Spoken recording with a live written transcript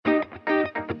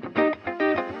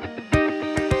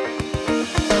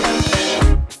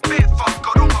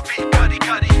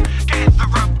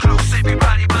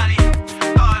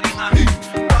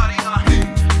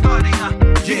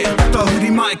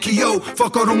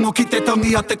whakarongo ki te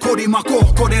tangi a te korimako.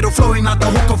 Kōrero flowing out the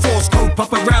hook of force.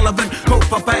 Kaupapa relevant,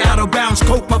 kaupapa out of bounds,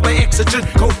 kaupapa exigent,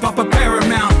 kaupapa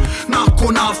paramount. Nā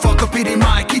kona whakapiri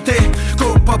mai ki te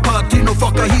kaupapa tino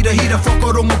whakahira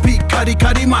whakarongo pi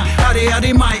kari mai.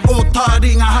 Hare mai, o tā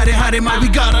ringa hare mai. We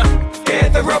gotta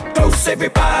gather up close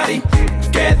everybody.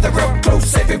 Gather up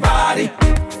close everybody.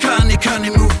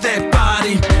 Kani move that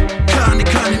body.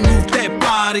 Kani move that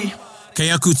body. Kei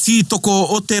aku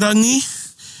tītoko o te rangi,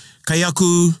 kei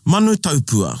aku manu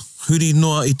taupua. Huri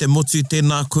noa I te motu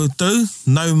tēnā koutou,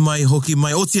 nau mai hoki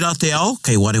mai o tira te ao,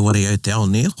 kei wareware au te ao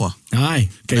ne hoa. Ai,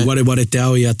 kei wareware te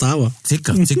ao I a tāua.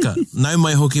 Tika. Nau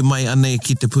mai hoki mai anei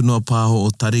ki te punua pāho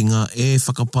o Taringa, e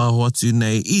whakapāho atu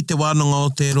nei I te wānanga o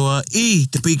te roa, I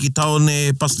te piki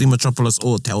taone, Bustling Metropolis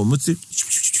o Te Awamutu.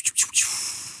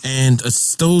 And it's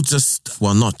still just,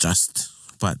 well not just,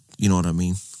 but you know what I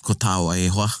mean, ko tāua e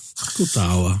hoa. Ko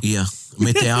tāua. Ia,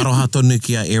 me te aroha tonu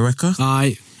ki a Erica.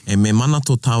 Ai. E me mana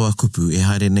tō tāua kupu e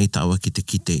haere nei tāua ki te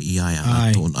kite I aia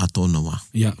a tōna wā.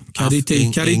 Ia, kia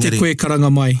rite koe karanga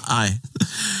mai. Ai.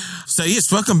 So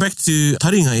yes, welcome back to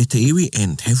Taringa e te iwi,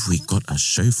 and have we got a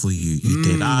show for you? I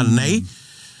te rā nei,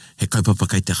 he kaupapa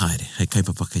kei te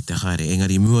haere.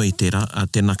 Engari mua I te rā,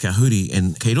 tēnā kia huri,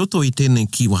 and kei roto I tēnei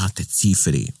kiwaha te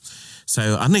tīwhiri. So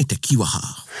anei te kiwaha.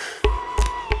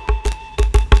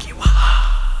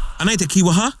 Anei te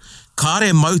kiwaha,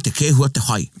 kāre mau te kēhua te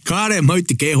whai. Kāre mau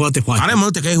te kēhua te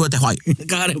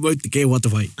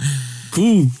whai.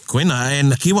 Cool. Koina,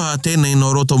 and kiwaha tēnei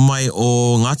no roto mai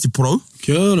o Ngāti Porou.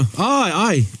 Kia ora.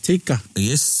 Ai, tika.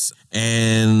 Yes,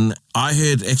 and I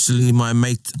heard actually my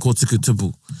mate Kotuku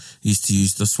Tibu used to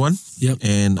use this one. Yep.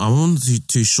 And I wasn't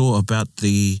too sure about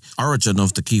the origin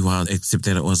of the kiwaha, except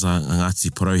that it was a Ngāti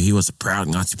Porou. He was a proud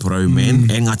Ngāti Porou man,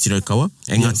 e Ngāti Raukawa,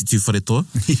 e Ngāti Tūwharetoa.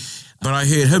 But I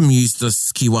heard him use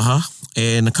this kiwaha,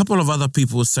 and a couple of other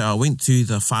people say I went to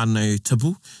the whānau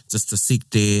Tibu just to seek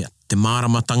te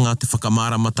māramatanga, te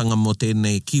whakamāramatanga mo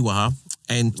tēnei kiwaha,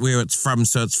 and where it's from.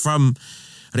 So it's from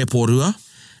Reporua,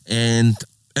 and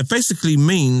it basically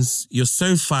means you're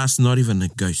so fast not even a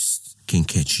ghost can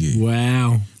catch you.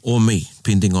 Wow. Or me,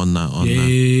 depending on the...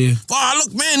 Yeah. Oh,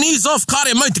 look, man, he's off.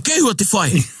 Kāre mau te kehua te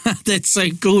whai. That's so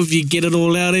cool if you get it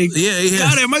all out, eh? Yeah.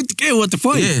 Kāre mau te kehua te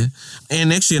whai. Yeah.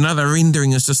 And actually another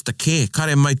rendering is just the ke.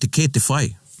 Kāre mau te ke te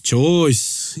whai.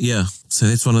 Choice. Yeah. So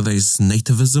that's one of those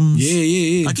nativisms.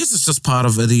 Yeah. I guess it's just part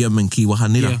of idiom and kiwaha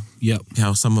nera. Yeah.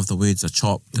 How some of the words are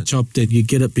chopped. Chopped, that you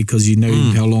get it because you know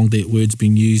how long that word's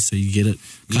been used, so you get it.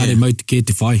 Kāre mau te ke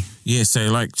te whai. Yeah, so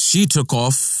like she took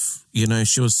off, you know,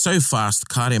 she was so fast,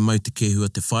 kāre mau te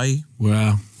kehua te whai.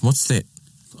 Wow. What's that?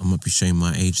 I might be showing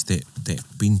my age, that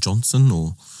Ben Johnson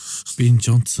or... Ben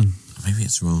Johnson. Maybe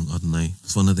it's wrong, I don't know.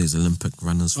 It's one of those Olympic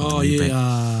runners from way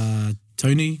back.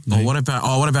 Tony? No. What about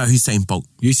Usain Bolt?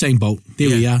 Usain Bolt. There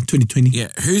we are, 2020. Yeah,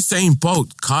 Usain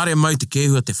Bolt, kāre mau te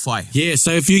kehua te whai. Yeah,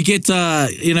 so if you get,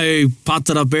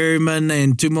 Pātara Berryman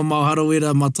and Tuma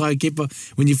Mauharawera, Matai Kepa,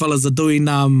 when you fellas are doing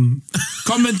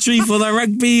commentary for the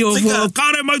rugby or for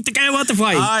kāre mau te kehua te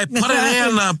whai. Ai,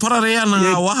 parareana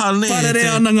ngā waha ne.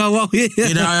 Parareana ngā waha, yeah.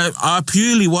 You know, I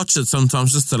purely watch it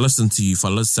sometimes just to listen to you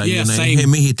fellas. So, same. He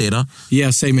mihi tērā. Yeah,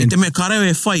 same man. Te me kāre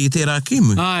e whai I tērā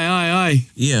kēmu. Ai.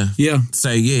 Yeah. So,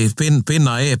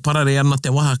 pēnā parareana te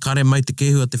waha, kāre mau te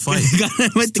kehua te whai.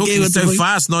 Talking so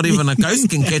fast, not even a ghost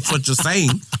can catch what you're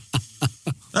saying.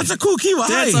 That's a cool kiwa,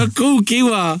 That's a cool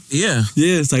kiwa. Yeah.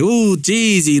 Yeah, it's like, oh,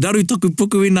 geez, I raru toku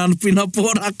puku ina pina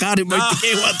pōra, kāre mau te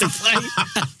kehua te whai.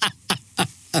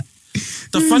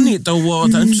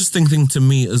 The interesting thing to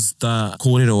me is the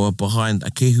kōrero behind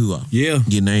a kehua. Yeah.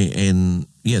 You know, and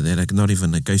that not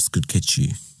even a ghost could catch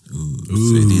you.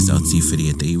 So there's our tīwhiri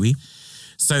at the iwi.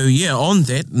 So on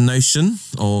that notion,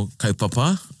 or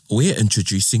kaupapa, we're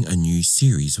introducing a new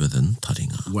series within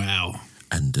Taringa. Wow.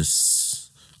 And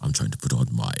this, I'm trying to put on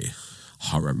my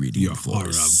horror reading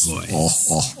voice. Horror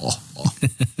voice.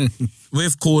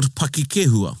 We've called Paki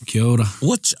Kehua. Kia ora.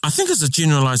 Which I think is a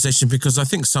generalisation because I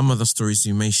think some of the stories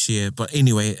you may share, but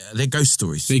anyway, they're ghost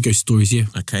stories. They're ghost stories, yeah.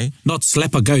 Okay. Not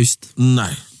slap a ghost. No.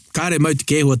 Kāre mau te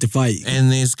kehua te whai.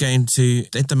 And there's going to,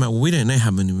 at the moment, we don't know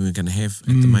how many we're going to have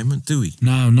at the moment, do we?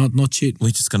 No, not yet.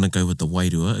 We're just going to go with the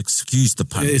wairua. Excuse the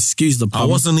pun. Excuse the pun. I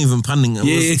wasn't even punning. It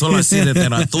was until I said it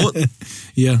that I thought.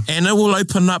 Yeah. And it will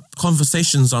open up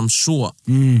conversations, I'm sure.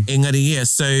 Engari,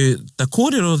 so the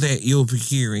kōrero that you'll be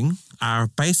hearing are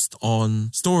based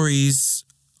on stories,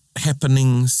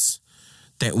 happenings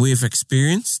that we've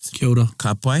experienced. Kia ora.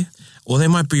 Ka pai. Or they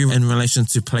might be in relation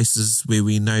to places where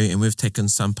we know and we've taken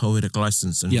some poetic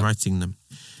license in writing them.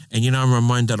 And, I'm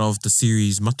reminded of the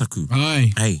series Mataku.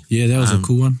 Aye. Hey. Yeah, that was a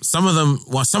cool one. Some of them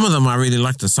I really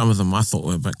liked, and some of them I thought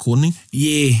were a bit corny.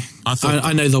 Yeah.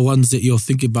 I know the ones that you're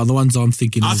thinking about, the ones I'm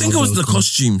thinking I of. think it was the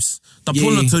costumes. The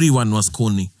Ponaturi one was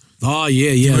corny. Oh,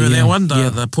 yeah, yeah. Remember that one, the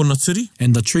the Ponaturi?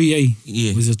 And the tree, eh?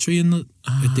 Yeah. Was there a tree at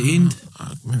the end? I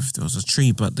don't remember if there was a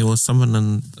tree, but there was someone,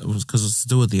 and it was because it's to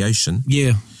do with the ocean.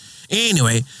 Yeah.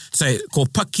 Anyway, so ko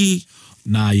Paki.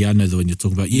 Nah, yeah, I know the one you're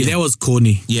talking about. Yeah, that was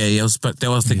corny. Yeah, I think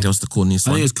that was the corniest I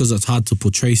one. think it's because it's hard to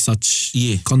portray such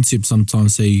concepts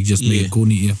sometimes, so you just make it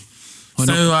corny, yeah.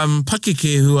 So,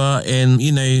 Pakekehua, and,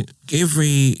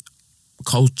 every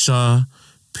culture,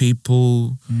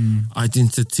 people,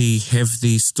 identity have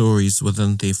these stories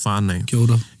within their whānau. Kia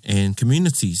ora. And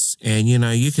communities. And,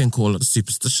 you can call it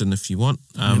superstition if you want.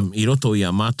 I roto I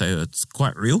a mātou, it's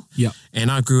quite real. Yeah. And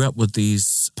I grew up with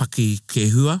these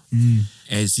Pakekehua,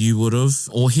 as you would have,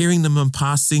 or hearing them in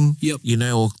passing,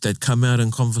 or they'd come out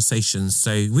in conversations.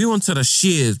 So we wanted to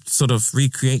sort of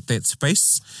recreate that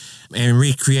space and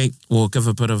recreate, or give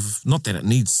a bit of, not that it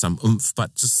needs some oomph,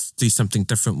 but just do something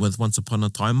different with Once Upon a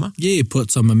Timer. Yeah,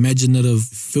 put some imaginative,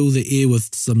 fill the air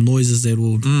with some noises that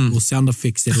will, or sound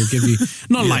effects that will give you,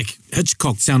 not like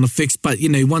Hitchcock sound effects, but,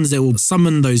 ones that will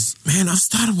summon those. Man, I've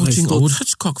started watching old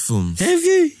Hitchcock films. Have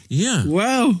you? Yeah.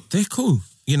 Wow. They're cool.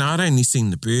 I'd only seen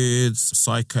The Birds,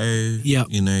 Psycho. Yeah.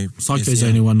 Psycho's the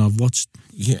only one I've watched.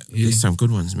 Yeah, there's some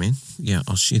good ones, man. Yeah,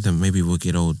 I'll share them. Maybe we'll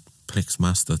get old Plex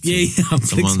Master.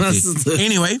 Plex Master.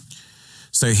 Anyway,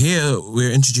 so here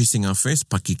we're introducing our first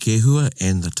Pakekehua,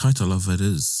 and the title of it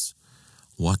is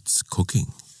What's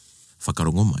Cooking?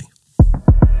 Whakarongo mai.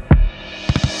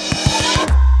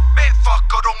 Me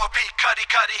whakarongo pi kari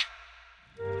kari.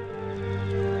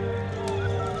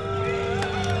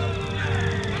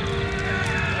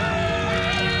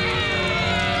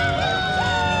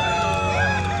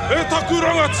 E taku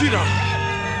rangatira,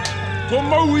 ko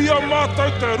mau ia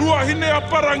mātou te ruahine a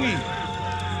parangi.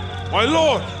 My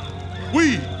lord,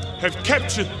 we have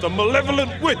captured the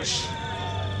malevolent witch.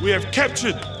 We have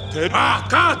captured te...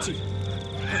 Kāti!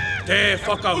 Te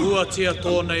whakahuatia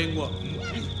tōna ingoa.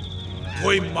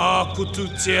 Koi mākutu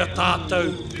tia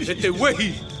tātou e te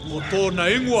wehi o tōna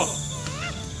ingoa.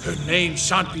 Her name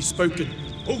shan't be spoken,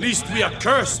 lest we are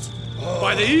cursed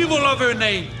by the evil of her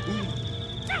name.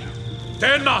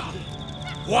 Tēnā,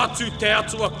 watu te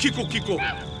atua kiko kiko,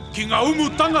 ki ngā umu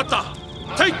tangata.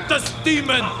 Take this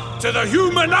demon to the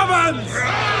human ovens!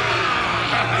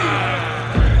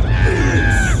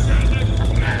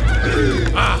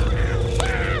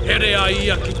 Here a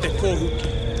ia ki te kōhuki.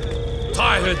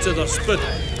 Tie her to the spit.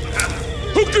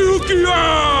 Huki huki a!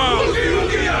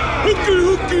 Huki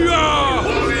huki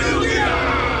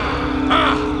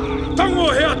a! Tango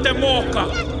hea te mōka.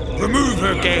 Remove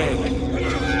her gag.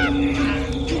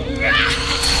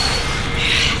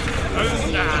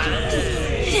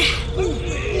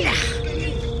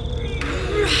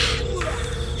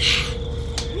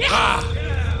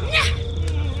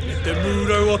 E te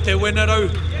mūrau o te wenarau.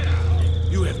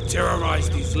 You have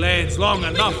terrorized these lands long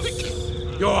enough.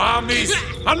 Your armies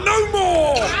are no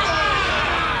more!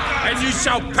 And you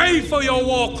shall pay for your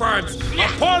war crimes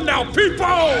upon our people!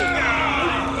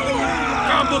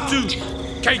 Ka motu,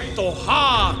 kei tō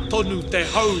hā tonu te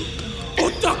hau, o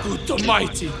taku te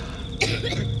maiti.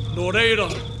 Nō reira,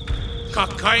 ka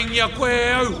kaingia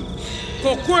koe au,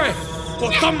 ko koe, ko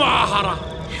tamahara.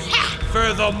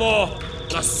 Furthermore,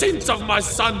 the scent of my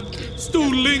son still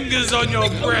lingers on your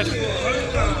breath.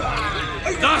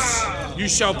 Thus, you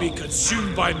shall be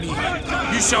consumed by me.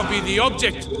 You shall be the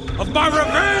object of my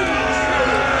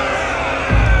revenge!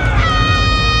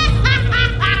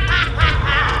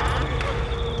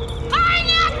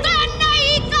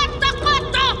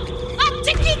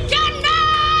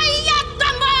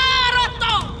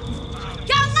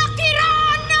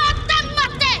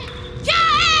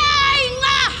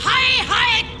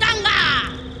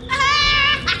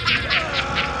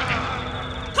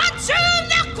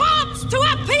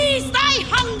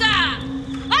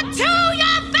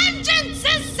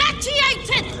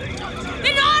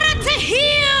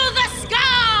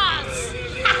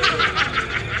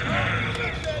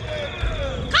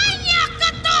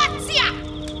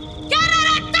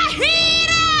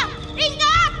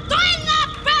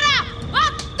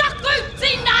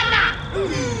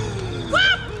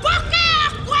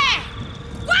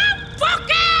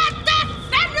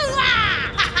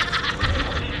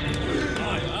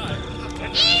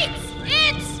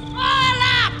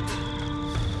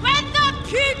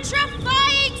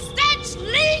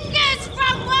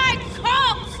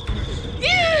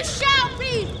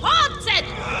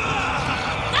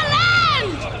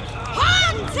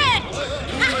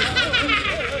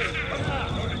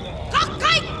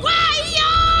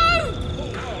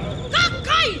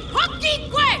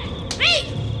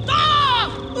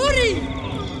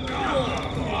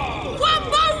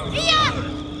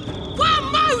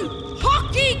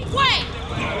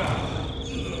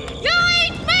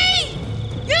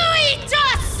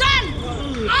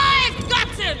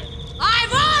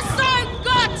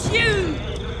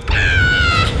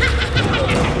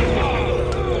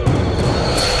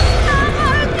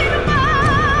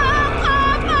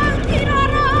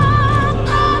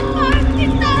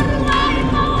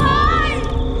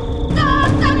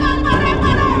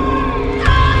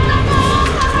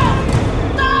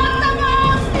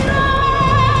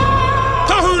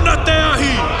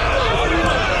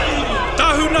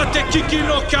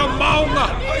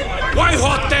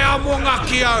 ngā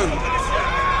ki au.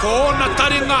 Ko ona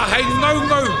taringa hei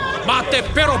ngaungau mā te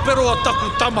pero o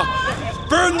takutama.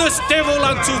 Burn this devil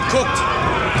until cooked.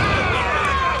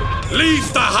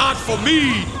 Leave the heart for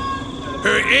me.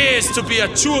 Her heirs to be a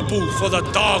chewable for the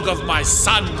dog of my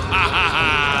son.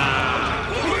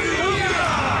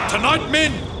 Tonight,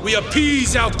 men, we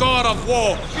appease our god of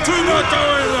war,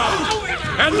 Tumatoina,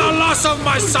 and the loss of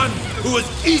my son, who was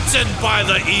eaten by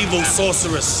the evil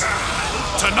sorceress.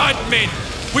 Tonight, men,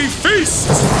 we feast!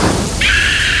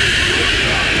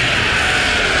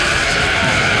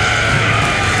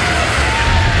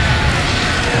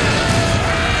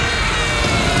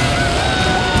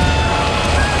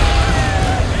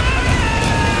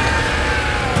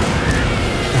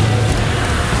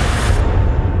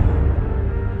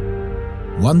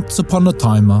 Once upon a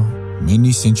timer,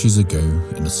 many centuries ago,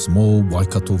 in a small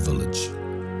Waikato village,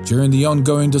 during the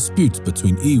ongoing disputes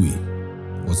between iwi,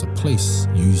 was a place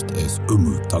used as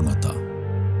umu tangata,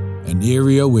 an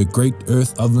area where great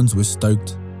earth ovens were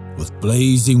stoked, with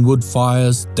blazing wood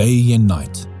fires day and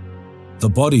night. The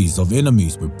bodies of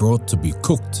enemies were brought to be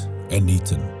cooked and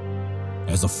eaten,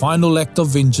 as a final act of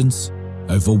vengeance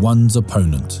over one's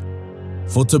opponent.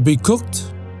 For to be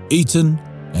cooked, eaten,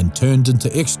 and turned into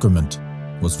excrement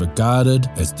was regarded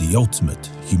as the ultimate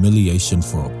humiliation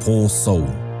for a poor soul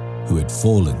who had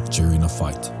fallen during a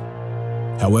fight.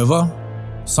 However,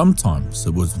 sometimes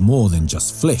it was more than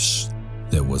just flesh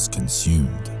that was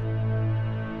consumed.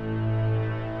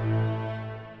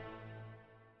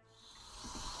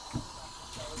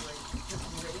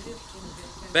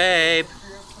 Babe,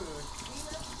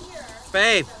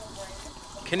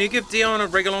 can you give Dion a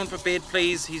wriggle on for bed,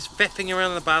 please? He's faffing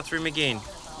around the bathroom again.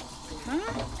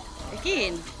 Huh?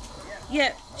 Again?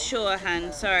 Yep, sure,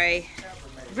 hun, sorry.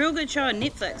 Real good show on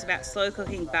Netflix about slow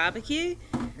cooking barbecue.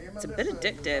 It's a bit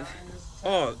addictive.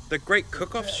 Oh, the Great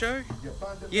Cook-Off show?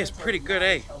 Yes, pretty good,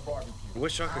 eh? I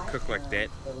wish I could cook like that.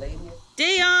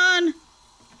 Dion!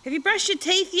 Have you brushed your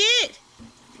teeth yet?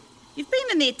 You've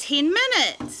been in there 10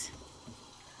 minutes.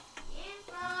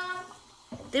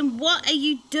 Then what are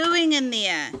you doing in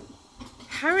there?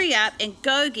 Hurry up and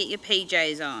go get your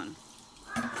PJs on.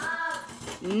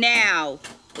 Now,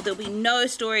 or there'll be no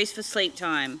stories for sleep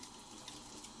time.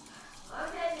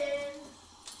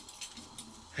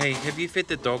 Hey, have you fed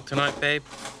the dog tonight, babe?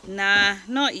 Nah,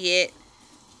 not yet.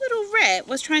 Little rat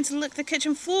was trying to lick the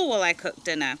kitchen floor while I cooked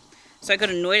dinner, so I got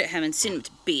annoyed at him and sent him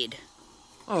to bed.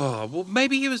 Oh, well,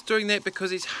 maybe he was doing that because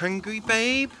he's hungry,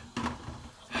 babe.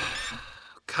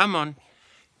 Come on.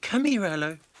 Come here,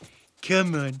 Hello.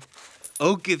 Come on.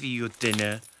 I'll give you your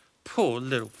dinner. Poor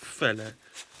little fella.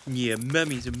 Yeah,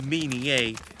 Mummy's a meanie,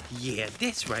 eh? Yeah,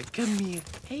 that's right. Come here.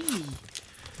 Hey.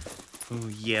 Oh,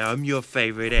 yeah, I'm your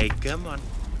favourite, eh? Come on.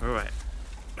 All right.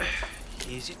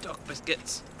 Here's your dog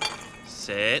biscuits.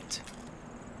 Sit.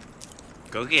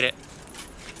 Go get it.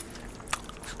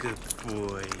 Good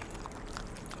boy.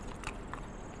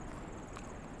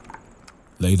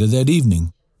 Later that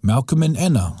evening, Malcolm and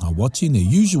Anna are watching their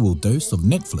usual dose of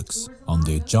Netflix on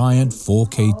their giant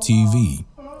 4K TV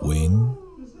when...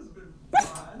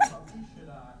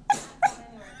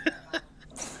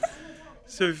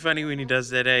 So funny when he does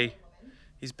that, eh?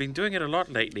 He's been doing it a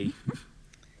lot lately.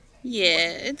 Yeah,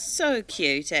 it's so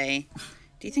cute, eh?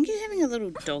 Do you think he's having a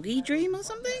little doggy dream or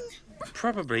something?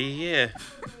 Probably, yeah.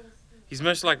 He's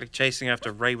most likely chasing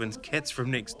after Raywin's cats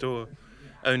from next door.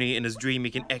 Only in his dream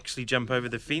he can actually jump over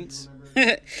the fence.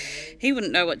 He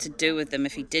wouldn't know what to do with them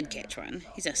if he did catch one.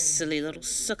 He's a silly little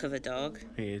sook of a dog.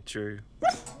 Yeah, true.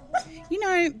 You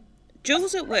know,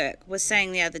 Jules at work was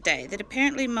saying the other day that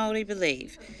apparently Māori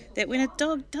believe that when a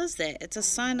dog does that, it's a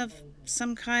sign of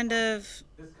some kind of...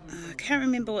 I can't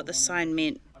remember what the sign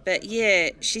meant. But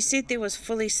yeah, she said there was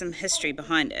fully some history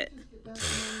behind it.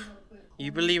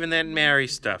 You believe in that Maori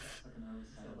stuff?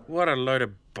 What a load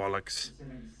of bollocks.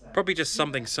 Probably just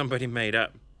something somebody made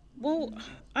up. Well,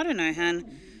 I don't know,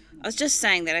 hun. I was just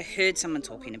saying that I heard someone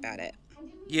talking about it.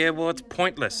 Yeah, well, it's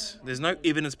pointless. There's no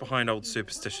evidence behind old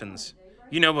superstitions.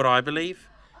 You know what I believe?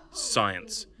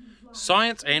 Science.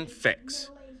 Science and facts.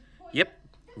 Yep,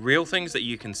 real things that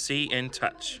you can see and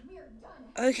touch.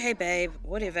 Okay, babe,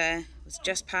 whatever. It was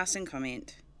just passing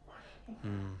comment.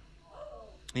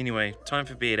 Anyway, time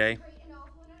for bed, eh?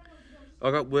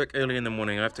 I got work early in the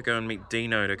morning. I have to go and meet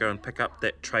Dino to go and pick up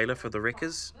that trailer for the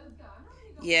wreckers.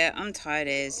 Yeah, I'm tired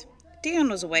as. Dion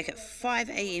was awake at 5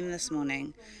 a.m. this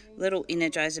morning. Little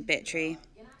Energizer battery.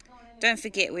 Don't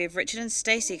forget, we have Richard and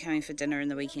Stacey coming for dinner in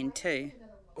the weekend too.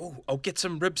 Oh, I'll get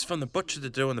some ribs from the butcher to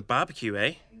do on the barbecue,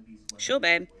 eh? Sure,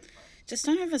 babe. Just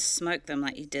don't ever smoke them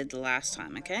like you did the last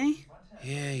time, okay?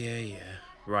 Yeah.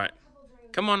 Right.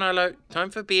 Come on, Ilo. Time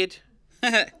for bed.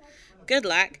 Good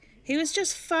luck. He was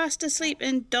just fast asleep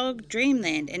in dog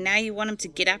dreamland, and now you want him to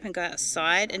get up and go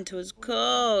outside into his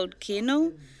cold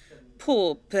kennel?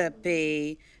 Poor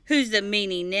puppy. Who's the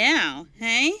meanie now,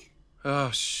 hey? Oh,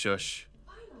 shush.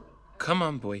 Come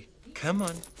on, boy. Come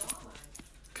on.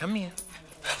 Come here.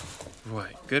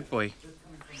 Right, good boy.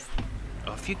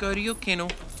 Off you go to your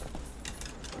kennel.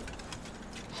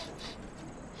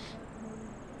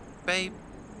 Babe,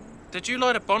 did you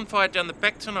light a bonfire down the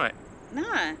back tonight?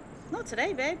 Nah, not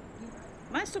today, babe.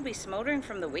 Might still be smouldering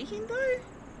from the weekend, though.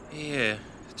 Yeah,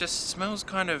 it just smells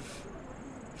kind of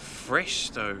fresh,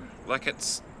 though. Like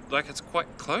it's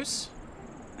quite close.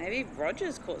 Maybe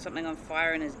Roger's caught something on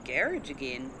fire in his garage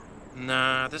again.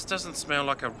 Nah, this doesn't smell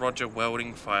like a Roger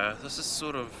welding fire. This is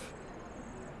sort of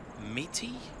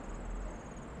meaty.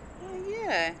 Oh,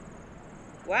 yeah.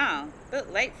 Wow,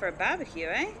 bit late for a barbecue,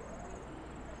 eh?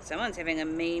 Someone's having a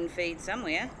mean feed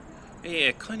somewhere. Yeah,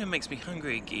 it kind of makes me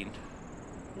hungry again.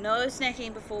 No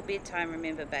snacking before bedtime,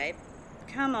 remember, babe.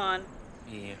 Come on.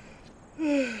 Yeah.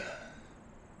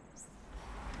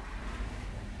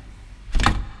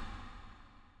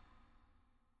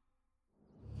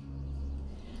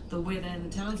 The weather in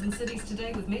the towns and cities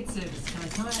today with Met Service,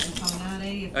 Kaitaia and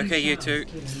Taunare. Okay, you two.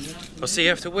 I'll see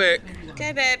you after work.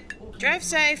 Okay, babe. Drive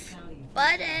safe.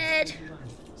 Bye, Dad.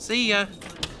 See ya.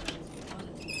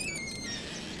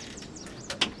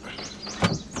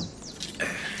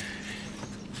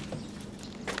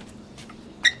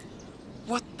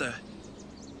 What the?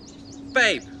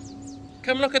 Babe,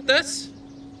 come look at this.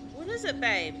 What is it,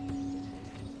 babe?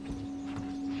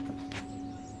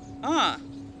 Oh.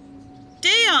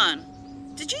 Dion!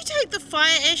 Did you take the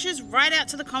fire ashes right out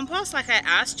to the compost like I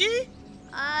asked you?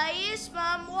 Yes,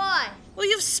 Mum, why? Well,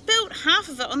 you've spilt half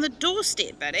of it on the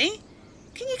doorstep, buddy.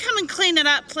 Can you come and clean it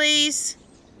up, please?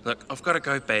 Look, I've got to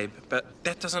go, babe, but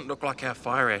that doesn't look like our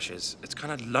fire ashes. It's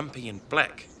kind of lumpy and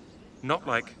black, not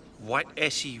like white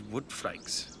ashy wood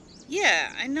flakes.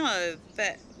 Yeah, I know,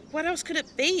 but what else could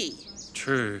it be?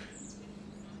 True.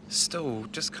 Still,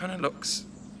 just kind of looks...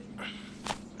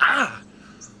 Ah!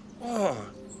 Oh,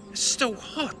 it's still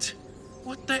hot.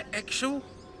 What the actual...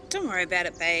 Don't worry about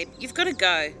it, babe. You've got to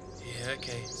go. Yeah,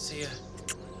 okay. See ya.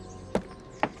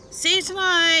 See you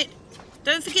tonight.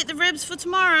 Don't forget the ribs for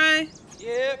tomorrow.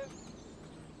 Yep.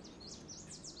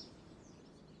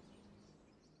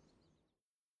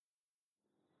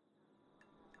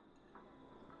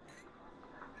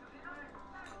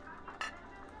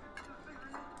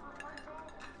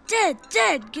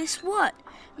 Dad, guess what?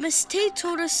 Miss T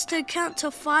taught us to count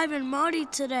to 5 in Māori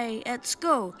today at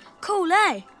school. Cool,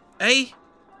 eh? Hey,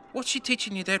 what's she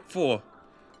teaching you that for?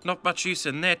 Not much use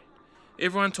in that.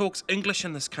 Everyone talks English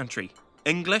in this country.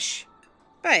 English?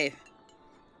 Babe,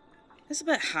 that's a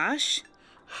bit harsh.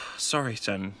 Sorry,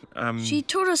 son. She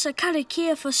taught us a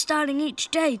karakia for starting each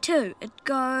day too. It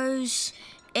goes...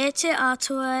 E te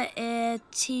atua, e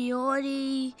te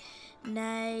ori,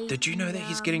 nei... Did you know that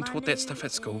he's getting taught that stuff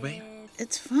at school, babe?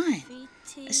 It's fine.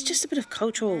 It's just a bit of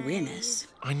cultural awareness.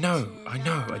 I know.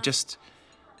 I just...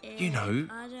 You know,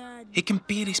 he can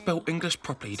barely spell English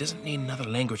properly. He doesn't need another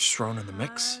language thrown in the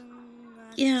mix.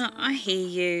 Yeah, I hear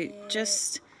you.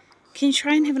 Just... Can you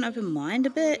try and have an open mind a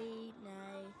bit?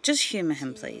 Just humour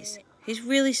him, please. He's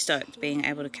really stoked being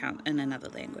able to count in another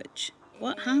language.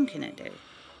 What harm can it do?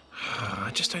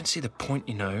 I just don't see the point,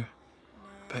 you know.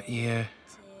 But yeah,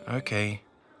 okay.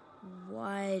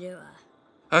 Why do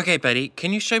I? Okay, buddy,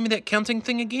 can you show me that counting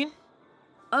thing again?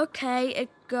 Okay, it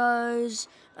goes...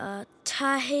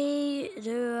 tahi,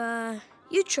 rua...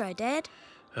 You try, Dad.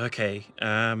 Okay,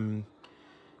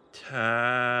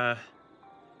 taha?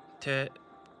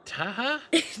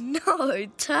 No,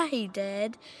 tahi,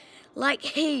 Dad. Like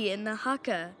he in the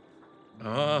haka.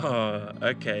 Oh,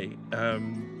 okay,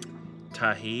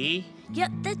 tahi.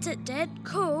 Yep, that's it, Dad.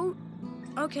 Cool.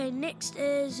 Okay, next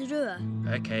is rua.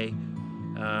 Okay,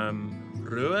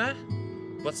 rua?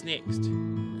 What's next?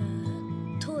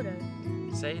 Toro.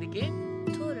 Say it again?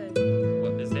 Toro.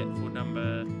 What is that for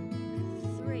number...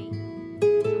 3. 3,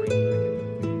 okay.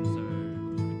 So,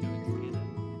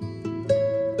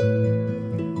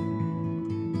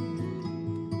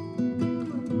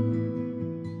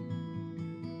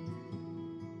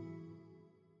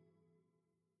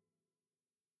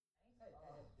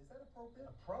 should we do it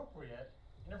together? Appropriate?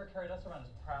 You never carried us around as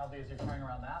proudly as you're carrying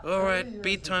around that. All right,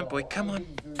 bedtime, boy, come on.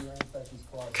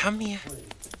 Come here.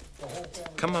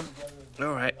 Come on.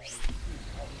 All right.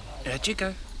 Out you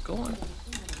go. Go on.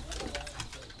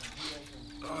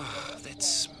 Oh, that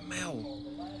smell.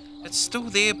 It's still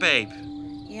there, babe.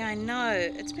 Yeah, I know.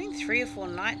 It's been 3 or 4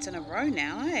 nights in a row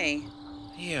now, eh?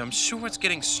 Yeah, I'm sure it's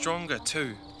getting stronger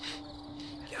too.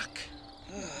 Yuck.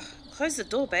 Close the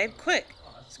door, babe, quick.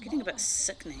 It's getting a bit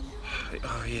sickening.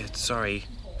 Oh, yeah, sorry.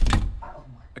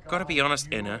 I've got to be honest,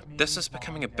 Anna, this is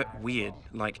becoming a bit weird,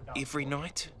 like every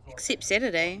night. Except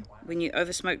Saturday, when you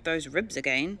oversmoked those ribs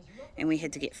again, and we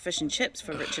had to get fish and chips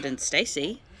for Richard and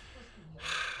Stacey.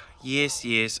 Yes,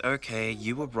 okay,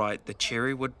 you were right. The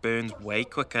cherry wood burns way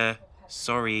quicker.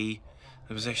 Sorry.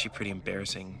 It was actually pretty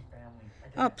embarrassing.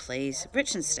 Oh, please.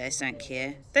 Rich and Stacey don't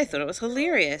care. They thought it was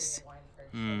hilarious.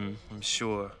 I'm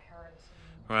sure.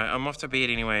 Right, I'm off to bed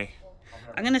anyway.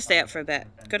 I'm going to stay up for a bit.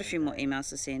 Got a few more emails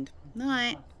to send.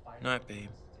 Night. Night, babe.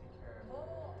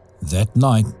 That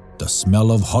night, the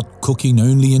smell of hot cooking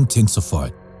only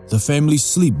intensified. The family's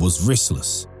sleep was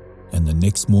restless, and the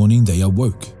next morning they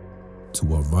awoke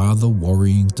to a rather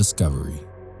worrying discovery.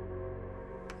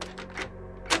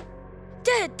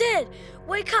 Dad,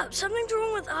 wake up. Something's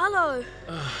wrong with Arlo.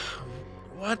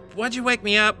 Why'd you wake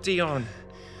me up, Dion?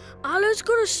 Arlo's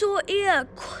got a sore ear.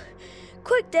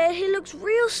 Quick, Dad, he looks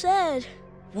real sad.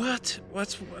 What?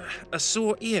 What's a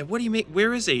sore ear? What do you mean?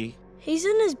 Where is he? He's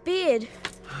in his bed.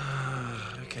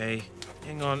 Okay,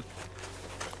 hang on.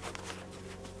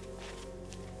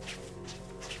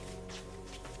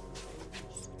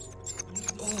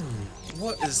 Oh,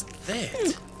 what is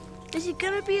that? Is he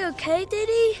gonna be okay,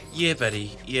 Daddy? Yeah,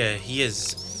 buddy. Yeah, he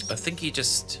is. I think he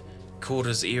just caught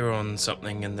his ear on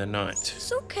something in the night.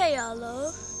 It's okay, Arlo.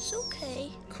 It's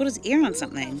okay. Caught his ear on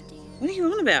something? What are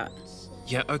you on about?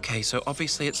 Yeah, okay, so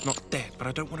obviously it's not that, but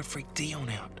I don't want to freak Dion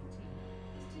out.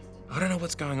 I don't know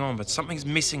what's going on, but something's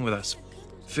messing with us.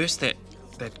 First that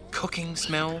cooking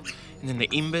smell, and then the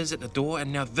embers at the door,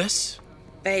 and now this.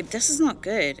 Babe, this is not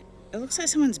good. It looks like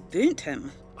someone's burnt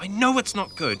him. I know it's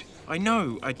not good. I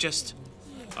know,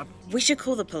 We should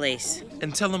call the police.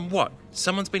 And tell them what?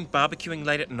 Someone's been barbecuing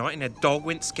late at night and a dog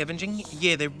went scavenging?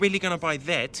 Yeah, they're really gonna buy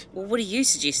that. Well, what do you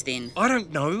suggest then? I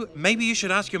don't know. Maybe you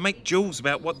should ask your mate Jules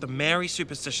about what the Maori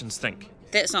superstitions think.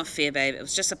 That's not fair, babe. It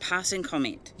was just a passing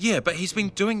comment. Yeah, but he's been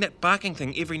doing that barking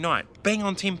thing every night. Bang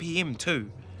on 10 p.m.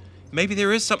 too. Maybe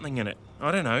there is something in it.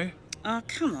 I don't know. Oh,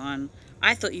 come on.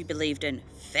 I thought you believed in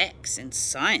facts and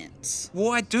science.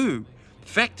 Well, I do.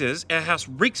 Fact is, our house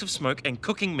reeks of smoke and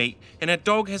cooking meat, and our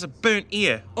dog has a burnt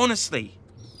ear. Honestly.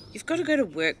 You've got to go to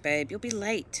work, babe. You'll be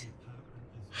late.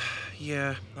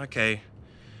 Yeah, okay.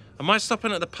 I might stop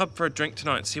in at the pub for a drink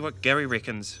tonight and see what Gary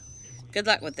reckons. Good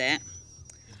luck with that.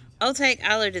 I'll take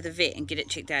Arlo to the vet and get it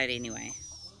checked out anyway.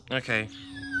 Okay.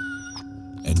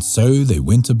 And so they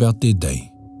went about their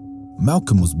day.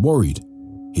 Malcolm was worried.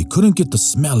 He couldn't get the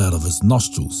smell out of his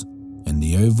nostrils and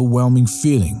the overwhelming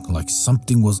feeling like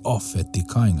something was off at the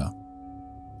kāinga.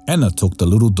 Anna took the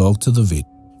little dog to the vet,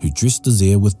 who dressed his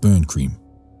ear with burn cream.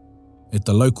 At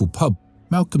the local pub,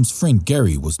 Malcolm's friend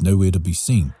Gary was nowhere to be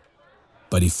seen,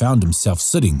 but he found himself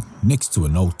sitting next to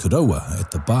an old karawa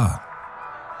at the bar.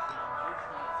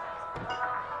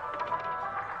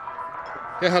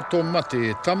 He hato mate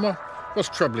e tama. What's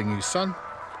troubling you, son?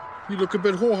 You look a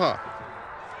bit hoha.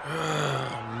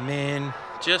 Oh, man.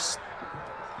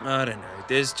 I don't know.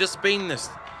 There's just been this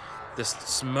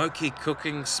smoky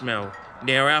cooking smell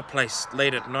near our place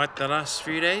late at night the last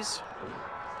few days.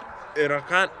 And I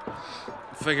can't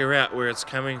figure out where it's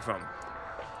coming from.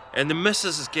 And the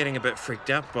missus is getting a bit freaked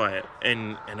out by it.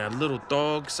 And our little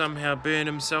dog somehow burned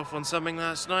himself on something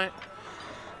last night.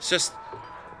 It's just,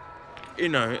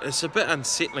 it's a bit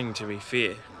unsettling, to be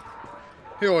fair.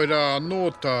 He oira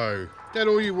no tau. That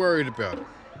all you worried about?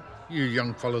 You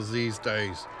young fellas these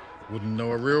days wouldn't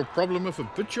know a real problem if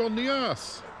it bit you on the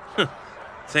ass.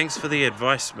 Thanks for the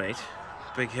advice, mate.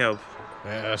 Big help.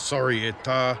 Sorry,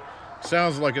 Eta.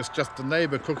 Sounds like it's just the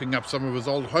neighbour cooking up some of his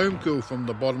old home cool from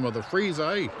the bottom of the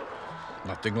freezer, eh?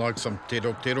 Nothing like some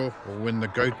tero or when the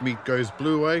goat meat goes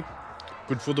blue, eh?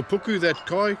 Good for the puku, that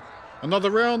kai. Another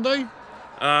round, eh?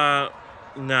 Nah.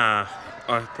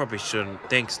 I probably shouldn't.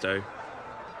 Thanks, though.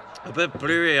 A bit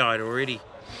blurry-eyed already.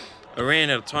 I ran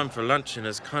out of time for lunch and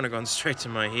it's kind of gone straight to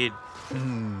my head.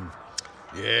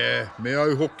 Yeah, me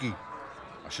au hoki.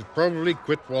 I should probably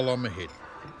quit while I'm ahead.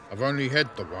 I've only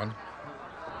had the one.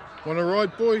 Want a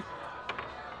ride, boy?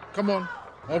 Come on,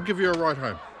 I'll give you a ride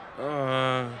home.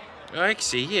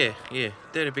 Actually, yeah,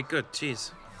 that'd be good.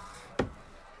 Cheers.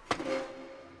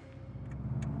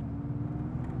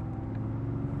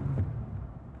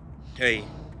 Hey,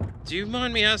 do you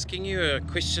mind me asking you a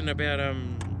question about,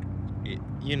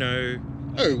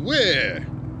 Oh, where?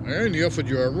 I only offered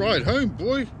you a ride home,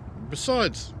 boy.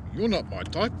 Besides, you're not my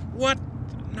type. What?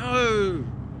 No.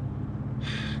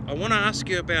 I want to ask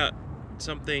you about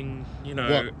something,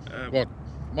 What?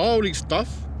 Maori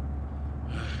stuff?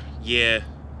 Yeah.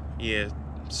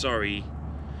 Sorry.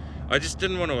 I just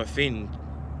didn't want to offend.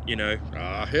 you know.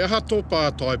 He aha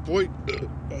tōpā tai, boy.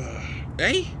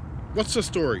 Eh? What's the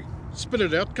story? Spit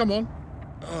it out, come on.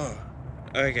 Oh,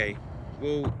 okay.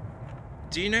 Well,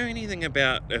 do you know anything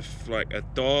about if, like, a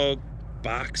dog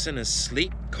barks in his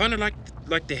sleep? Kind of like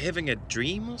they're having a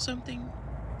dream or something?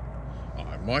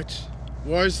 I might.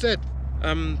 Why is that?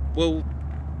 Well,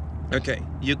 okay,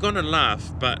 you're gonna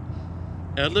laugh, but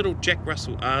our little Jack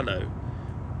Russell Arlo,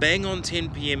 bang on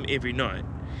 10 p.m. every night,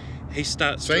 he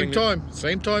starts Same time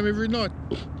every night.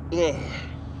 Oh,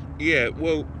 yeah,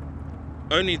 well,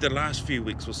 only the last few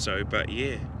weeks or so, but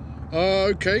yeah.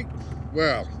 Okay.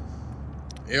 Well,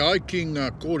 e ai ki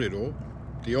ngā kōrero,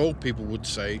 the old people would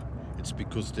say it's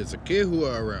because there's a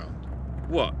kehua around.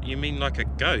 What, you mean like a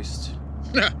ghost?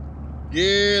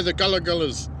 Yeah, the gullah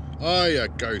gullas. Aye, a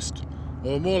ghost.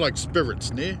 Or more like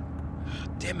spirits, ne?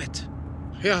 Damn it.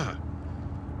 Yeah.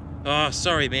 Oh,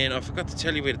 sorry, man. I forgot to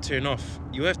tell you where to turn off.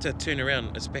 You have to turn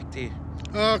around. It's back there.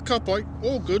 Ka pai.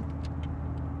 All good.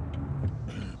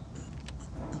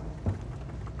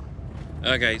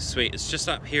 Okay, sweet. It's just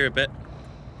up here a bit.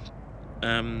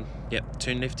 Yep,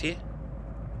 turn left here.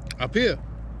 Up here?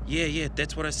 Yeah,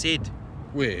 that's what I said.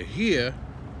 Where? Here?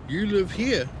 You live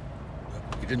here?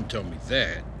 You didn't tell me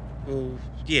that. Well,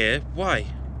 yeah, why?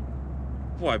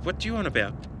 Why? What do you want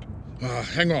about?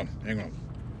 Hang on.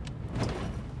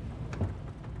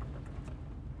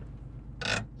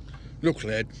 Look,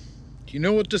 lad, do you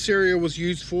know what this area was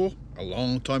used for a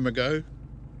long time ago?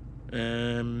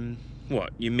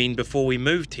 What, you mean before we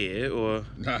moved here, or...?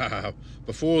 Nah,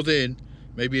 before then,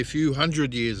 maybe a few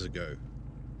 100 years ago.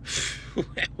 How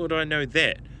would I know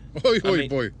that? Oi,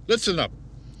 boy, listen up.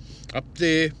 Up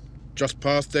there, just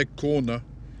past that corner,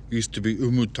 used to be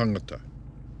umu tangata.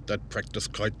 That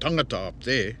practiced kai tangata up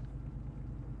there.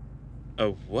 A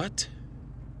what?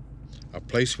 A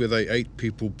place where they ate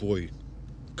people, boy.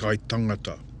 Kai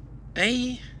tangata.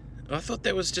 Eh? I thought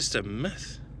that was just a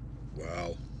myth.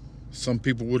 Well, some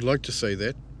people would like to say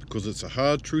that because it's a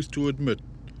hard truth to admit.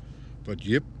 But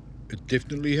yep, it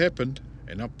definitely happened.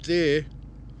 And up there,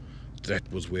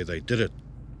 that was where they did it.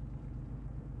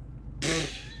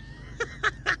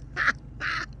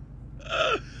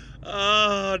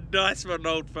 Oh, nice one,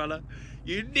 old fella.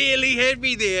 You nearly had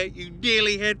me there. You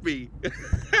nearly had me.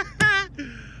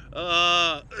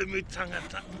 Umu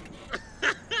tangata.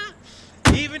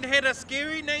 Even had a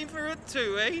scary name for it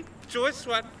too, eh? Choice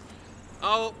one.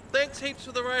 Oh, thanks heaps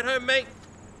for the ride home, mate.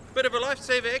 Bit of a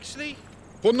lifesaver, actually.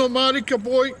 Pono marika,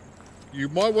 boy. You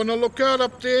might want to look out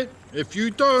up there. If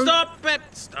you don't...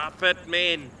 Stop it,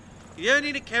 man. You don't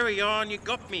need to carry on. You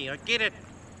got me. I get it.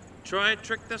 Try and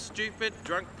trick the stupid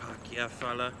drunk Pākehā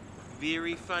fella.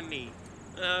 Very funny.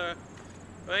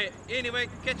 Right, anyway,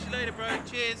 catch you later, bro.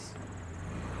 Cheers.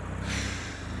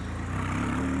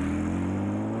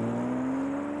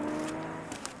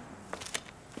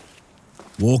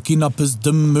 Walking up his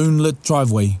dim moonlit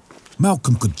driveway,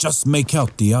 Malcolm could just make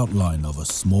out the outline of a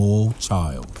small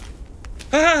child.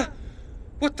 Ah!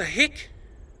 What the heck?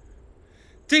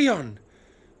 Dion,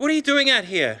 what are you doing out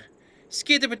here?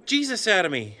 Scared the bejesus out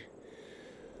of me.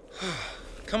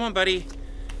 Come on, buddy.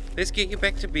 Let's get you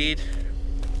back to bed.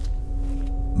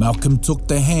 Malcolm took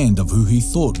the hand of who he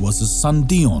thought was his son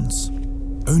Dion's,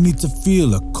 only to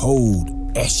feel a cold,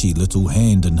 ashy little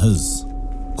hand in his,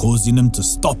 causing him to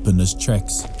stop in his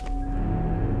tracks.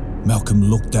 Malcolm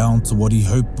looked down to what he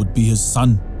hoped would be his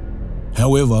son.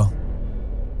 However,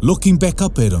 looking back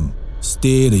up at him,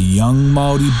 stared a young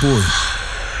Māori boy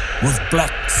with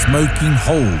black smoking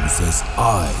holes as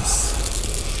eyes.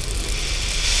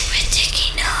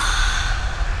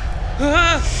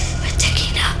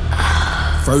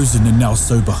 Frozen and now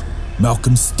sober,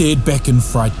 Malcolm stared back in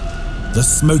fright. The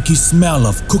smoky smell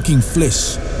of cooking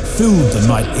flesh filled the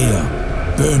night air,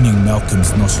 burning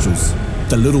Malcolm's nostrils.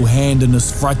 The little hand in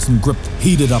his frightened grip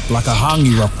heated up like a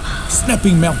hangi rock,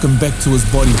 snapping Malcolm back to his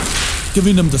body,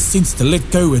 giving him the sense to let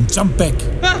go and jump back.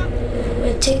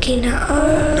 We're taking it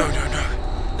out. No.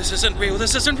 This isn't real.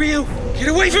 Get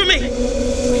away from me.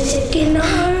 We're taking it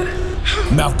out.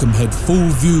 Malcolm had full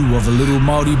view of a little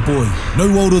Māori boy,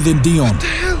 no older than Dion,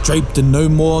 draped in no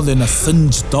more than a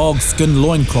singed dog-skin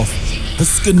loincloth. His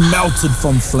skin melted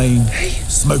from flame,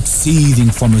 smoke seething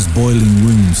from his boiling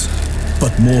wounds.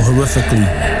 But more horrifically,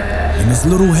 in his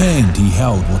little hand he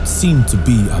held what seemed to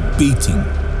be a beating,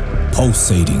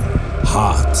 pulsating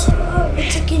heart. We're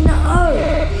taking it out.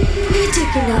 We're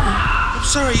taking it out. I'm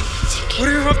sorry.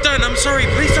 Whatever I've done, I'm sorry.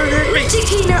 Please don't hurt me. We're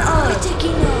taking it out. We're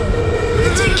taking it out.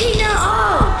 We're taking it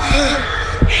out.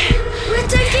 We're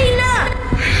taking it.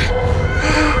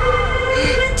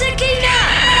 We're taking it.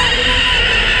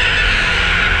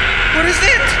 What is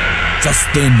that? Just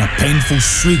Just then, a painful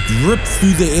shriek ripped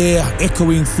through the air,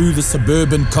 echoing through the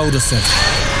suburban cul-de-sac.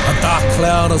 A dark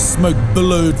cloud of smoke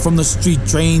billowed from the street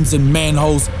drains and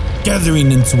manholes,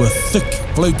 gathering into a thick,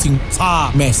 floating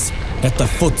tar mass at the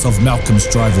foot of Malcolm's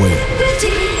driveway.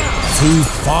 Two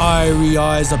fiery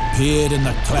eyes appeared in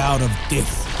the cloud of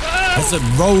death as it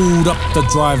rolled up the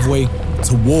driveway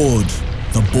toward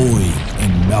the boy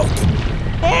and Malcolm.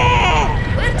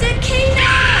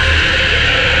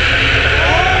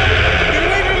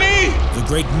 The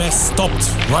great mass stopped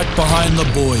right behind the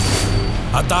boy.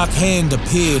 A dark hand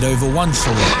appeared over one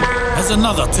shoulder as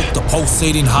another took the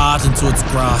pulsating heart into its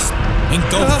grasp,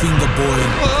 engulfing the boy,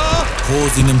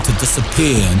 causing him to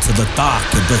disappear into the dark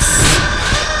abyss.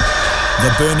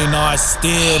 The burning eyes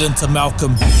stared into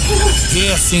Malcolm,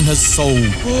 piercing his soul.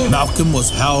 Malcolm was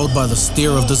held by the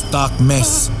stare of this dark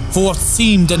mass for what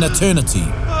seemed an eternity,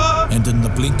 and in the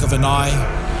blink of an eye,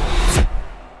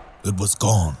 it was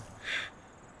gone.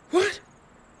 What?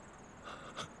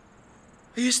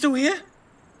 Are you still here?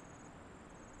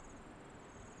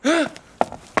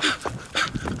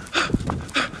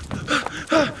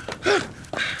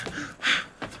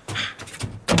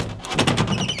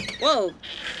 Whoa,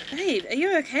 babe, are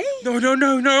you okay? No,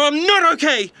 I'm not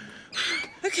okay.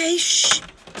 Okay, shh.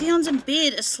 Dion's in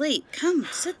bed, asleep. Come,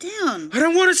 sit down. I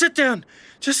don't want to sit down.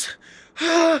 Just,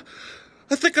 I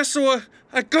think I saw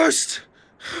a ghost.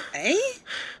 Eh?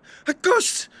 A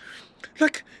ghost.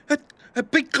 Like a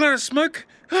big cloud of smoke.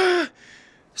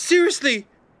 Seriously,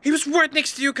 he was right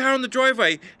next to your car on the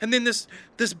driveway, and then this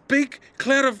big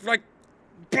cloud of like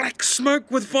black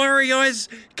smoke with fiery eyes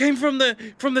came from the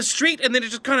street, and then it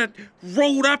just kind of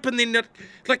rolled up, and then it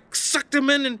like sucked him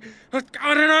in, and I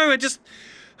don't know.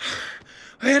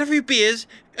 I had a few beers,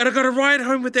 and I got a ride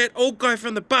home with that old guy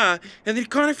from the bar, and then it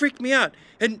kind of freaked me out.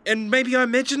 And maybe I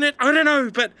imagined it. I don't know,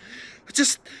 but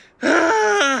just.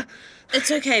 It's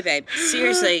okay, babe.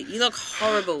 Seriously, you look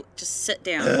horrible. Just sit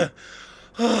down.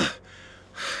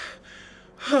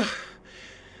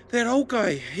 That old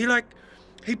guy,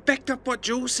 he backed up what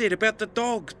Jules said about the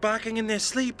dogs barking in their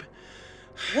sleep.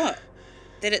 What?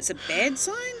 That it's a bad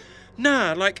sign?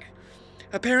 Nah,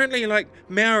 apparently,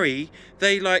 Maori,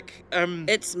 they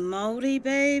It's Māori,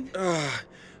 babe.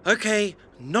 Okay,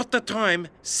 not the time,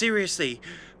 seriously.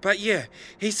 But yeah,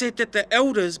 he said that the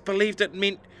elders believed it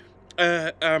meant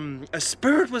a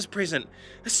spirit was present.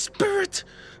 A spirit!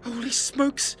 Holy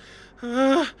smokes!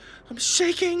 I'm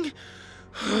shaking.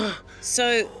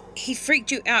 So he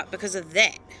freaked you out because of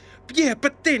that? Yeah,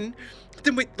 but then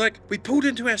we pulled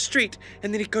into our street,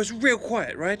 and then it goes real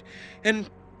quiet, right? And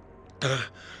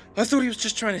I thought he was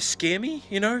just trying to scare me,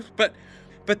 you know? But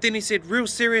then he said real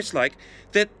serious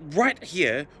that right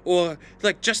here, or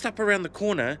just up around the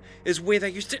corner, is where they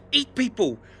used to eat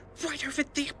people. Right over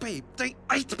there, babe. They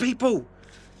ate people.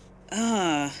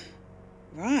 Ah,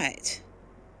 right.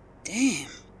 Damn.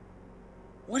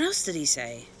 What else did he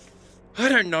say? I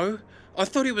don't know. I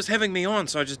thought he was having me on,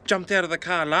 so I just jumped out of the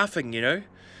car laughing, you know?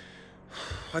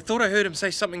 I thought I heard him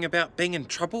say something about being in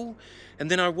trouble,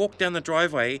 and then I walked down the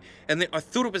driveway, and then I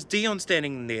thought it was Dion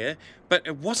standing there, but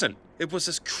it wasn't. It was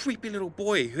this creepy little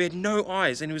boy who had no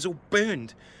eyes, and he was all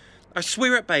burned. I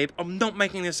swear it, babe, I'm not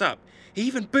making this up. He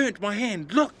even burnt my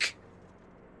hand. Look!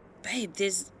 Babe,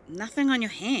 there's nothing on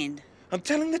your hand. I'm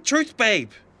telling the truth,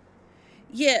 babe.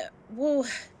 Yeah, well,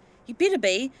 you better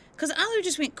be, because Alu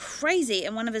just went crazy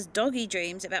in one of his doggy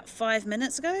dreams about 5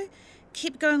 minutes ago.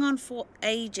 Kept going on for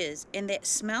ages, and that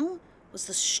smell was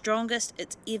the strongest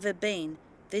it's ever been.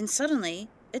 Then suddenly,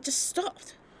 it just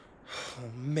stopped.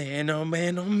 Oh man, oh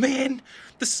man, oh man!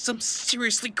 This is some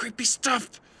seriously creepy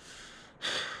stuff.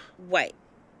 Wait,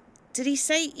 did he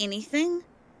say anything?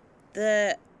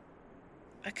 I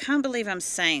can't believe I'm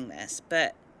saying this,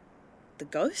 but the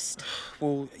ghost?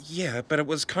 Well, yeah, but it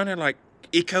was kind of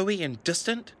echoey and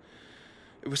distant.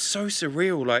 It was so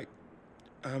surreal,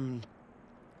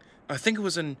 I think it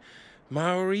was in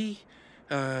Maori,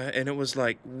 and it was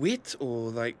wet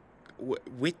or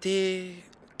wete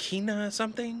kina or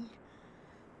something.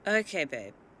 Okay,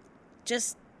 babe.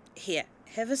 Just here,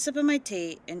 have a sip of my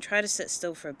tea and try to sit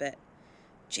still for a bit.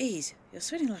 Jeez, you're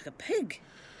sweating like a pig.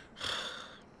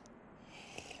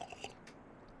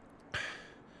 I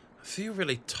feel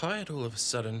really tired all of a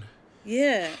sudden.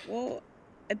 Yeah, well,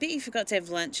 I bet you forgot to have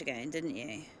lunch again, didn't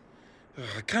you?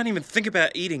 I can't even think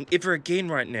about eating ever again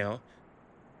right now.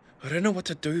 I don't know what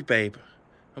to do, babe.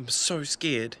 I'm so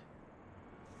scared.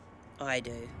 I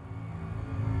do.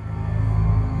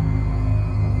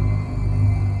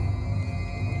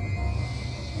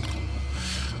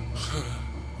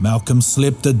 Malcolm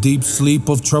slept a deep sleep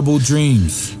of troubled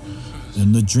dreams.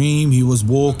 In the dream, he was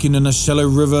walking in a shallow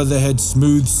river that had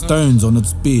smooth stones on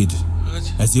its bed.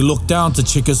 As he looked down to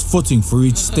check his footing for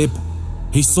each step,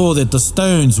 he saw that the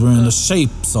stones were in the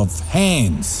shapes of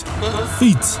hands,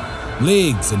 feet,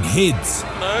 legs and heads.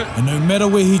 And no matter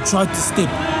where he tried to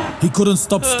step, he couldn't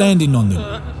stop standing on them.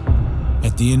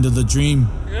 At the end of the dream,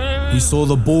 he saw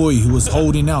the boy who was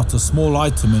holding out a small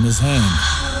item in his hand.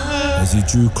 As he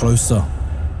drew closer,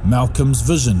 Malcolm's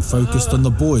vision focused on the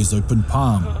boy's open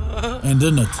palm, and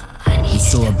in it, he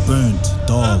saw a burnt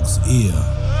dog's ear.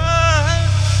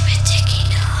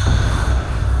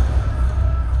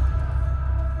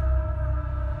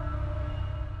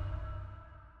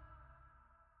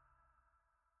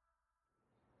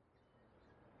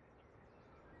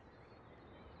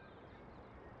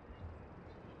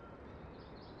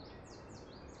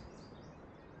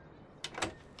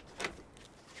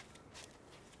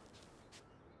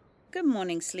 Good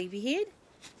morning, sleepyhead.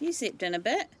 You slept in a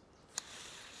bit.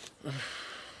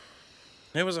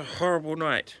 It was a horrible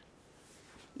night.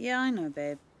 Yeah, I know,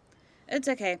 babe. It's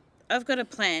okay. I've got a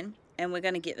plan, and we're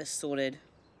going to get this sorted.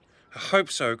 I hope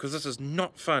so, because this is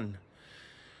not fun.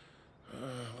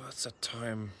 What's the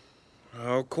time?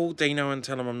 I'll call Dino and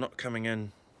tell him I'm not coming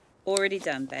in. Already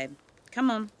done, babe.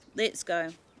 Come on, let's go.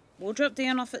 We'll drop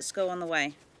Dion off at school on the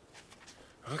way.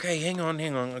 Okay, hang on.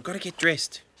 I've got to get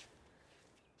dressed.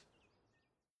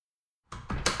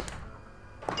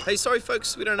 Hey, sorry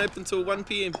folks, we don't open till 1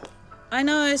 p.m. I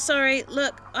know, sorry.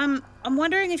 Look, I'm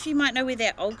wondering if you might know where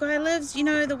that old guy lives. You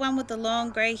know, the one with the long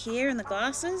grey hair and the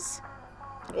glasses?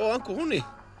 Oh, Uncle Hone.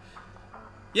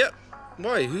 Yep.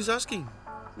 Why? Who's asking?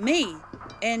 Me.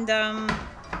 And,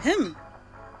 him.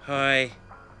 Hi.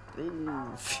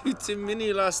 Ooh, few too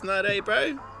many last night, eh,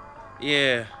 bro?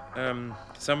 Yeah,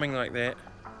 something like that.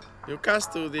 Your car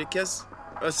still there, Kaz?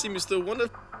 I assume you still want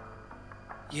it?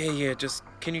 Yeah, just,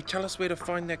 can you tell us where to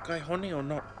find that guy Hone or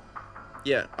not?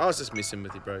 Yeah, I was just messing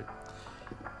with you, bro.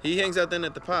 He hangs out then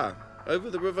at the pa. Over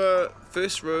the river,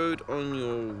 first road on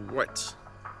your right.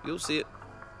 You'll see it.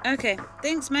 Okay,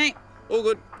 thanks, mate. All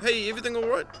good. Hey, everything all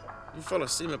right? You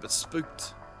fellas seem a bit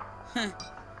spooked. Huh.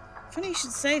 Funny you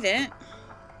should say that.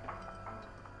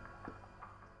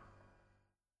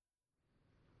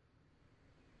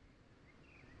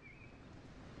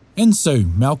 And so,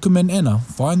 Malcolm and Anna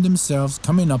find themselves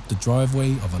coming up the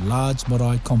driveway of a large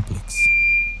marae complex.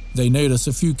 They notice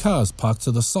a few cars parked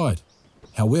to the side.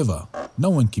 However, no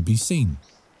one can be seen.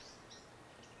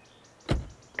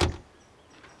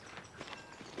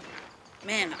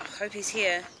 Man, I hope he's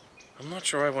here. I'm not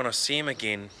sure I want to see him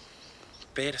again.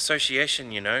 Bad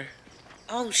association, you know.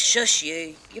 Oh, shush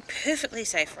you. You're perfectly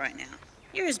safe right now.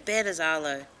 You're as bad as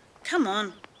Arlo. Come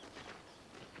on.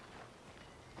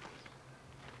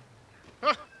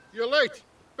 You're late.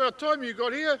 About time you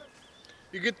got here.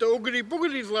 You get the oogity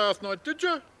boogities last night, did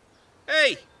you?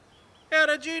 Hey, how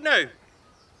did you know?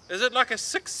 Is it like a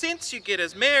sixth sense you get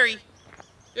as Mary?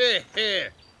 Yeah.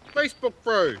 Facebook,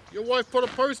 bro. Your wife put a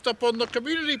post up on the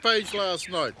community page last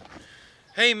night.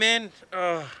 Hey, man.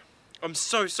 I'm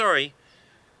so sorry.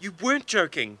 You weren't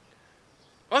joking.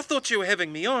 I thought you were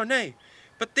having me on, eh?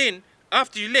 But then,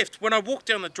 after you left, when I walked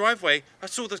down the driveway, I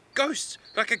saw this ghost,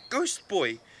 like a ghost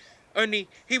boy. Only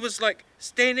he was like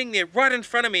standing there right in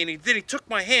front of me, and then he took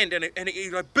my hand and he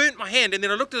like burnt my hand, and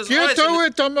then I looked at his eyes.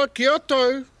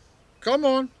 Kyoto. Come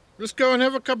on, let's go and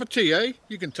have a cup of tea, eh?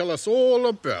 You can tell us all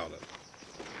about it.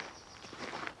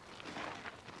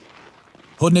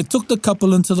 Hone took the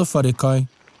couple into the wharekai,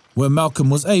 where Malcolm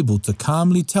was able to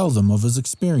calmly tell them of his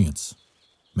experience.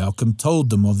 Malcolm told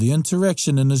them of the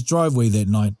interaction in his driveway that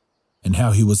night and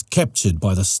how he was captured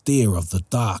by the stare of the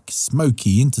dark,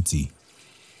 smoky entity.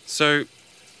 So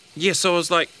I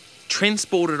was like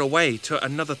transported away to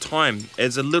another time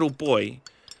as a little boy,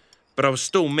 but I was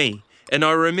still me. And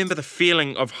I remember the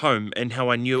feeling of home and how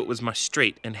I knew it was my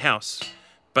street and house.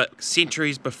 But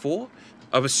centuries before,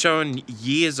 I was shown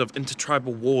years of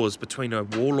intertribal wars between a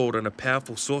warlord and a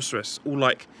powerful sorceress, all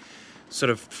like sort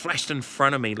of flashed in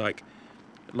front of me like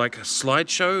a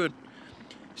slideshow.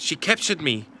 She captured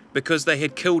me because they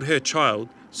had killed her child,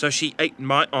 so she ate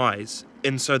my eyes.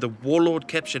 And so the warlord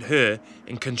captured her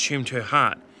and consumed her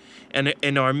heart. And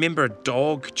I remember a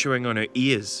dog chewing on her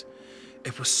ears.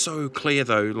 It was so clear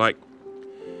though, like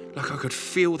I could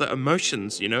feel the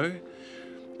emotions, you know?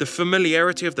 The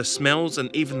familiarity of the smells and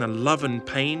even the love and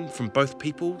pain from both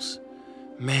peoples.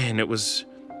 Man, it was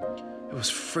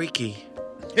freaky.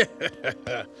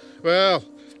 Well,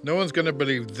 no one's going to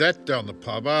believe that down the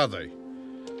pub, are they?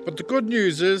 But the good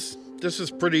news is, this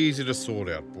is pretty easy to sort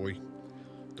out, boy.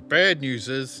 The bad news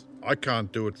is, I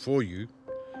can't do it for you.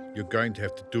 You're going to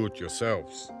have to do it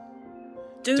yourselves.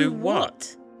 Do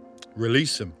what?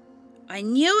 Release him. I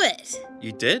knew it!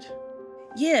 You did?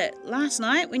 Yeah, last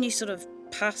night when you sort of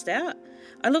passed out,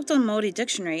 I looked on Māori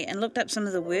Dictionary and looked up some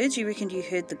of the words you reckoned you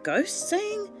heard the ghost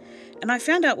saying, and I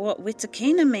found out what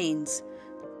wetakina means.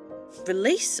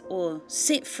 Release or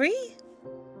set free?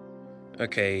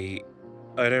 Okay,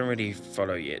 I don't really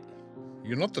follow yet.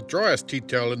 You're not the driest tea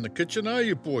towel in the kitchen, are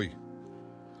you, boy?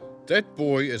 That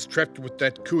boy is trapped with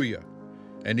that kuia,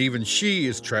 and even she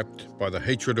is trapped by the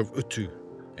hatred of Utu,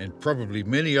 and probably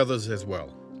many others as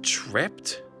well.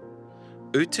 Trapped?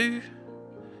 Utu?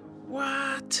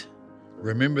 What?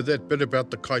 Remember that bit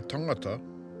about the kai tangata?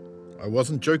 I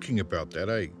wasn't joking about that,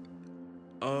 eh?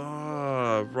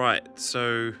 Oh, right.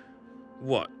 So,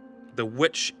 what? The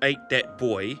witch ate that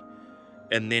boy,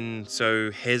 and then so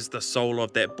has the soul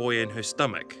of that boy in her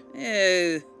stomach?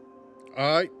 Ew.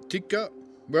 Aye, tika.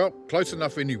 Well, close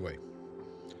enough anyway.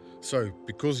 So,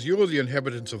 because you're the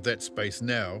inhabitants of that space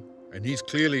now, and he's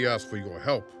clearly asked for your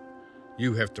help,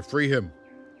 you have to free him,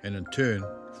 and in turn,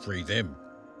 free them.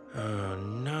 Oh,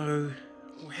 no.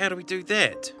 How do we do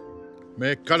that?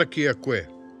 Me karakia koe.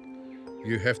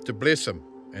 You have to bless him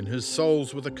and his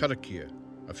souls with a karakia.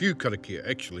 A few karakia,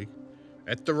 actually.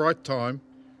 At the right time,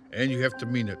 and you have to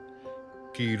mean it.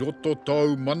 Ki roto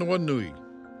tau manawa nui.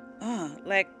 Oh,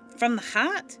 like from the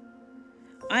heart?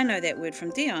 I know that word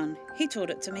from Dion. He taught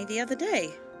it to me the other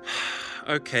day.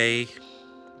 Okay,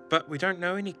 but we don't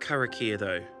know any karakia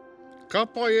though. Ka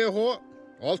pai e hoa.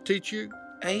 I'll teach you.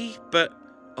 Eh, but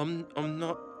I'm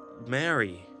not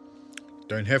Maori.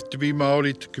 Don't have to be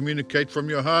Māori to communicate from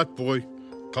your heart, boy.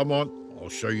 Come on, I'll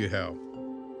show you how.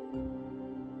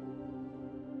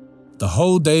 The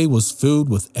whole day was filled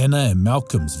with Anna and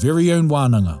Malcolm's very own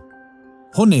wānanga.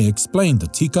 Hone explained the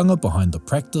tikanga behind the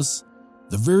practice,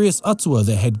 the various atua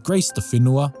that had graced the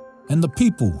whenua, and the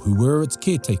people who were its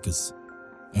caretakers.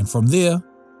 And from there,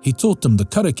 he taught them the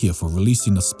karakia for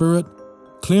releasing the spirit,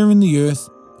 clearing the earth,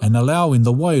 and allowing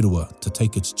the wairua to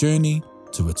take its journey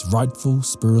to its rightful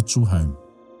spiritual home.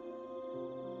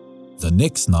 The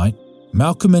next night,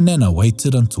 Malcolm and Anna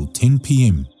waited until 10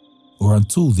 p.m, or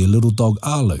until their little dog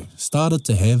Arlo started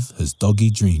to have his doggy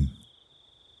dream.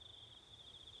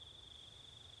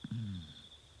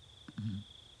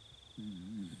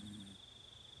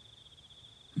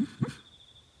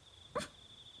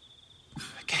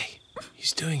 Okay,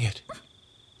 he's doing it.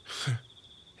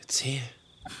 It's here.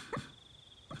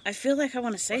 I feel like I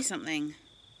want to say something.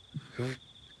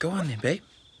 Go on then, babe.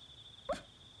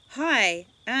 Hi,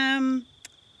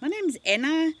 my name's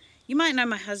Anna. You might know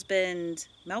my husband,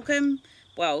 Malcolm.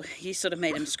 Well, you sort of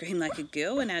made him scream like a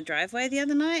girl in our driveway the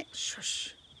other night.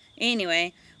 Shush.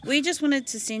 Anyway, we just wanted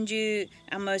to send you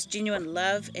our most genuine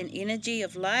love and energy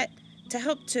of light to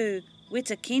help to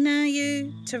wetakina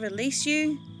you, to release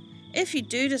you. If you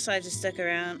do decide to stick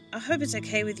around, I hope it's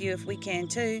okay with you if we can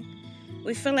too.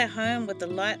 We fill our home with the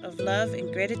light of love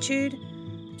and gratitude.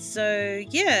 So,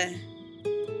 yeah.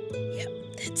 Yep,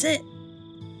 that's it.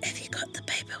 Have you got the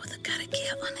paper with the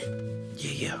karakia on it?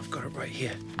 Yeah, I've got it right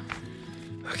here.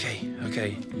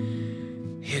 Okay.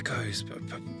 Here goes.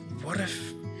 But what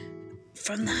if...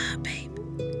 From the heart,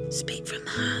 babe. Speak from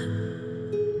the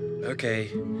heart. Okay,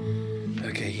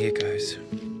 here goes.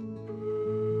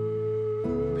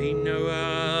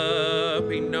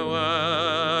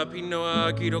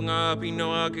 Pinoa, kironga,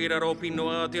 pinoa, kiraro,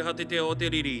 pinoa, te hate te o te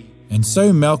riri. And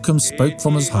so Malcolm spoke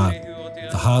from his heart,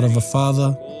 the heart of a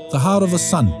father, the heart of a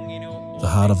son, the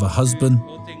heart of a husband,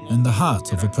 and the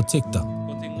heart of a protector.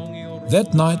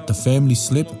 That night the family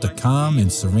slept a calm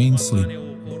and serene sleep.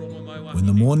 When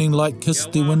the morning light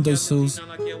kissed their windowsills,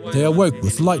 they awoke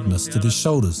with lightness to their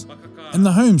shoulders, and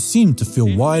the home seemed to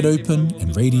feel wide open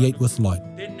and radiate with light.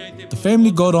 The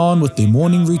family got on with their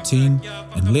morning routine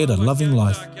and led a loving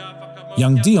life.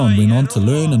 Young Dion went on to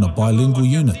learn in a bilingual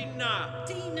unit.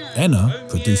 Anna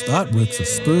produced artworks of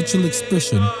spiritual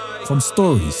expression from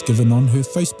stories given on her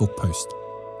Facebook post.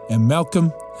 And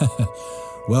Malcolm,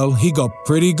 well, he got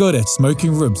pretty good at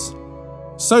smoking ribs.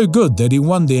 So good that he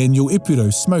won the annual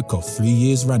Epiro Smoke-Off 3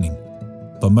 years running.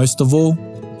 But most of all,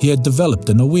 he had developed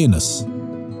an awareness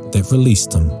that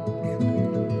released him.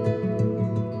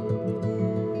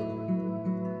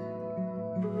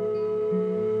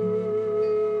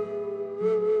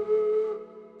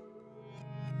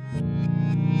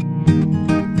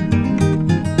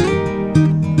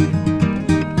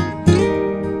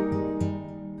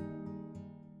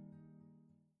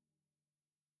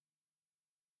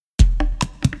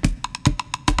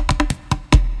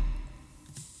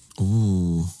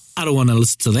 I don't want to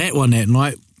listen to that one that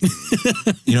night.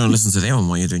 You don't listen to that one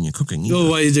while you're doing your cooking either. Oh,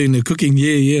 while you're doing the cooking,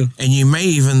 yeah. And you may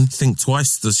even think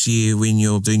twice this year when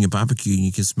you're doing your barbecue and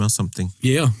you can smell something.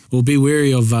 Yeah, well, be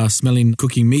wary of smelling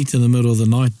cooking meat in the middle of the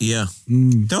night. Yeah.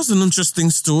 That was an interesting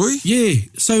story. Yeah,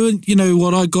 so,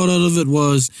 what I got out of it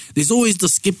was there's always the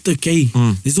skeptic,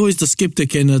 There's always the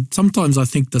skeptic, and sometimes I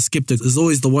think the skeptic is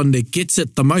always the one that gets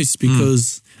it the most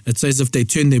because it's as if they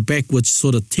turn their back, which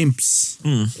sort of tempts,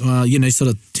 sort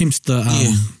of tempts the...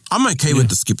 I'm okay with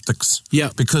the skeptics.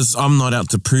 Yeah. Because I'm not out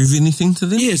to prove anything to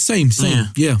them. Yeah, same.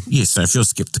 Yeah. Yeah, so if you're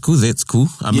skeptical, that's cool.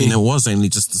 I mean, it was only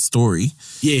just a story.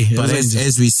 Yeah. But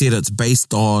as we said, it's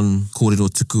based on kōrero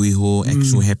tukuiho,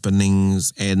 actual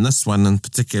happenings, and this one in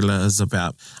particular is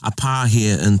about a pā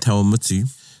here in Tawamutu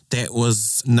that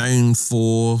was known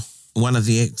for one of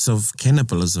the acts of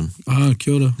cannibalism.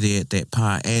 Kia ora. There at that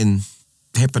pā, and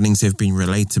happenings have been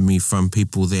relayed to me from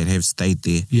people that have stayed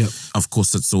there. Yep. Of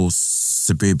course, it's all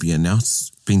suburbia now.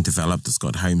 It's been developed. It's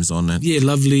got homes on it. Yeah,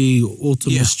 lovely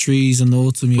autumnus trees in the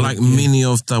autumn. Like many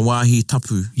of the wāhi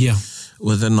tapu. Yeah.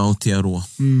 Within Aotearoa.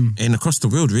 And across the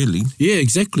world, really. Yeah,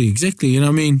 exactly. And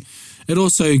I mean, it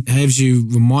also has you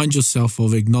remind yourself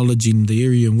of acknowledging the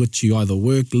area in which you either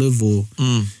work, live, or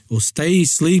stay,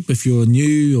 sleep if you're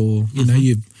new, or,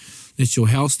 it's your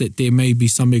house, that there may be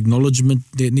some acknowledgement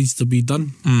that needs to be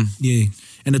done. Yeah.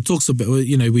 And it talks about,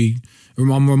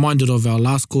 I'm reminded of our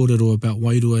last kōrero about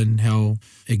Wairua and how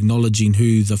acknowledging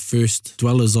who the first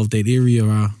dwellers of that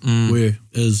area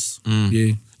is.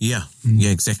 Yeah.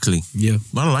 Yeah, exactly. Yeah.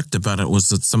 What I liked about it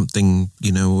was it's something,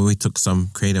 we took some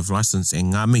creative license,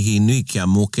 and ngā mihi nui kia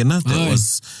mōkena, that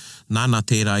was Nāna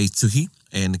Tērā I Tuhi,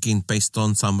 and again, based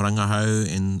on some rangahau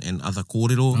and other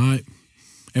kōrero. Right.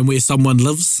 And where someone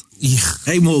lives. Yeah.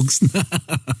 Hey, Morgs.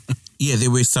 Yeah, there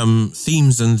were some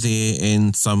themes in there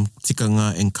and some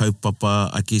tikanga and kaupapa,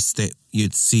 I guess, that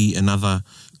you'd see in other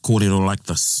kōrero like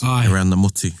this around the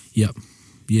motu. Yep.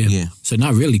 Yeah. So,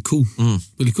 really cool.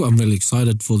 Really cool. I'm really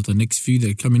excited for the next few that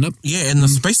are coming up. Yeah, and the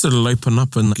space that'll open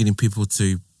up and getting people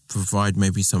to provide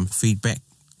maybe some feedback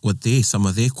with some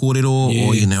of their kōrero,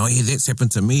 or, that's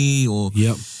happened to me, or,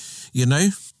 yeah.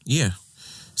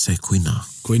 So,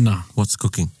 koina. What's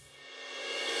cooking?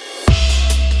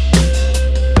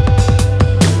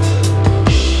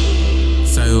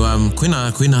 So,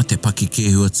 koina te paki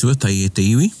ke hua tuatai e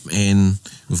te iwi, and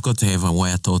we've got to have a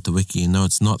Waiata o te Wiki.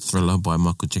 It's not Thriller by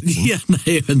Michael Jackson. Yeah, no,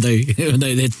 even though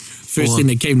that first thing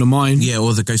that came to mind. Yeah,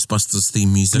 or the Ghostbusters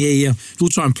theme music. Yeah. We'll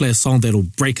try and play a song that'll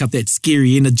break up that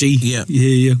scary energy. Yeah.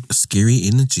 Scary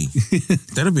Energy.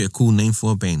 That'll be a cool name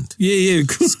for a band. Yeah,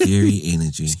 cool. Scary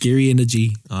Energy. Scary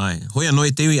Energy. Ai. Hoi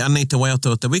anō te iwi, anei te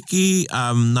Waiata o te Wiki,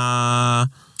 nā...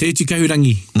 Te iti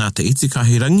kahurangi. Nā te iti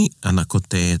kahurangi, ana ko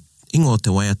te ingo te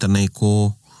waiata nei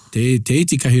ko... Te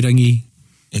iti kahurangi.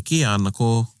 E ki ana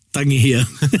ko... Tangi hia.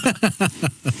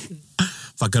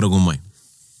 Whakarongo mai.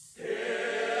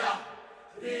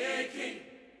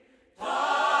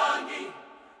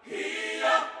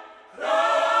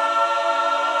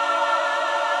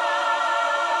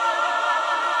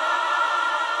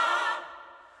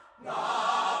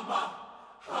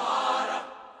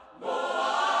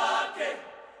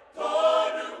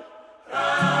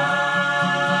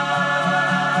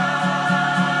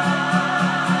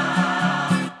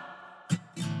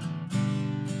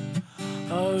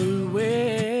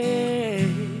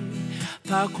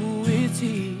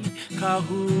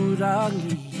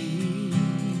 Kahurangi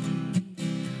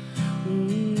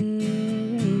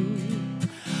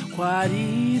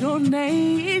Kwariro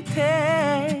nei I te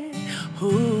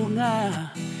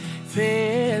hunga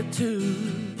whetu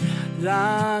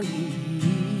rangi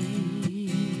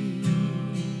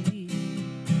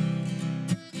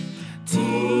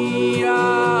Tia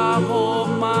ho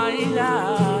mai la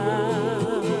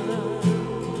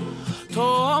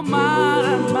Tō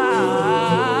marama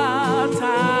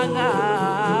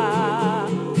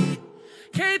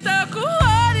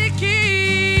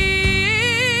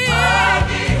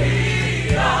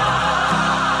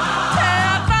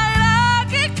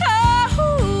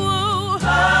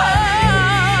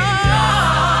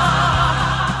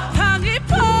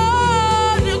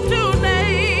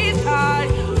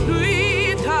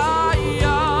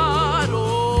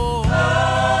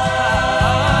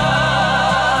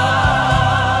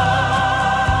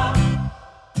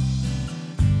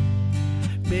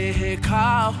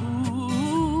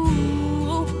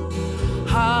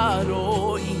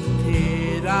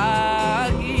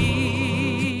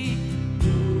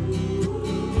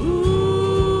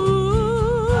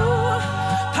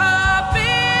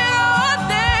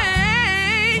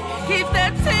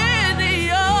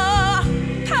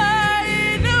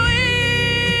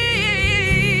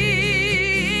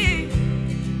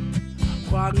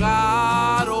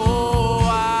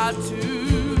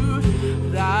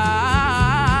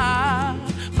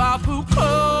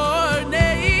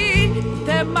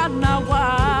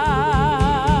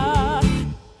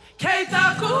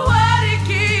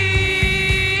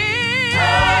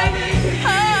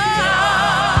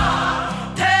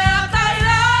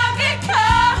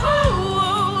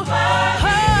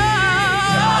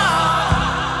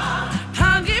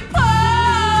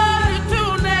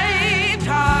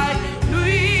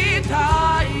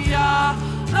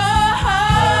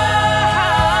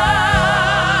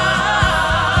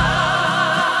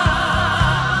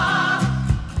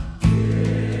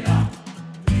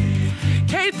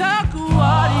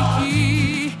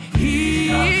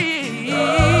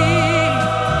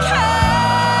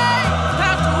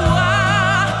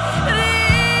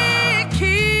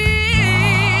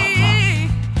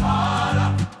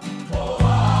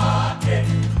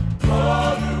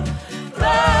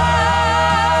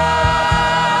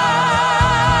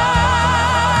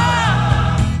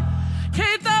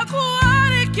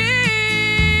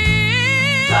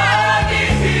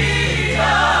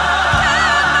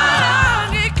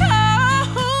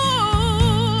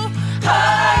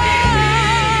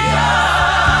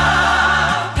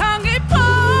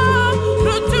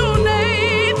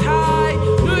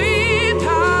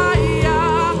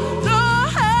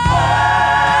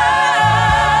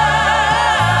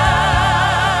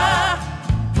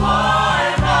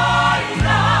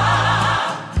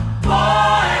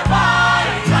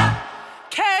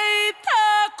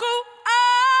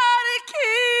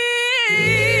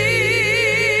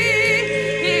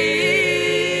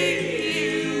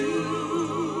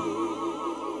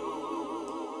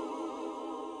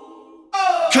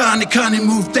Kani,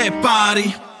 move that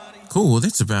body. Cool, well,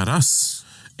 that's about us.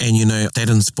 And, you know, that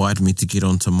inspired me to get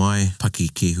onto my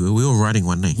paki kehua. We're all writing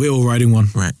one, eh? We're all writing one.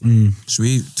 Right. Should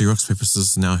we do rocks, paper,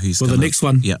 scissors now? Who's For gonna... the next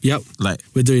one? Yep. Like,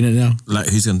 we're doing it now. Like,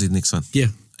 who's going to do the next one? Yeah.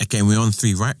 Okay, we're on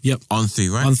 3, right? Yep. On 3,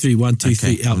 right? On 3, 1, 2,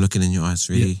 okay, 3, out. I'm looking in your eyes,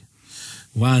 ready? Yep.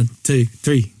 1, 2,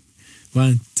 3.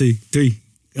 1, 2, 3.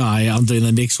 Oh, yeah, I'm doing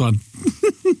the next one.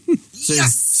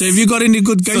 So have you got any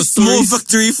good ghost small stories?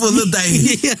 victory for the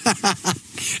day.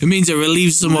 It means it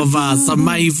relieves some of some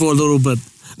May for a little bit.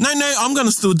 No, I'm going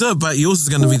to still do it, but yours is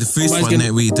going to be the first one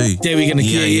that we do. Yeah, we're going to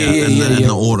in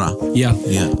the order. Yeah.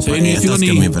 So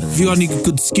if you got any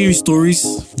good scary stories,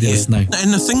 let us know.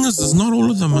 And the thing is not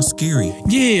all of them are scary.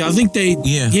 Yeah, I think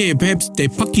perhaps they're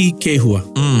paki kehua.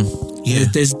 Yeah.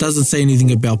 It doesn't say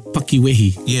anything about paki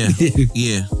wehi.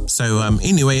 Yeah. So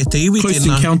anyway, te iwi close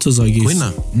encounters, I guess.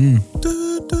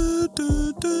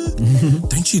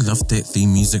 Don't you love that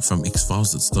theme music from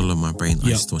X-Files? It's still in my brain. I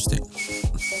just watched that.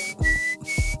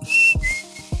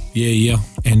 Yeah.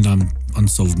 And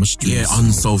Unsolved Mysteries. Yeah,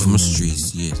 Unsolved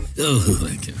Mysteries, yeah. Oh,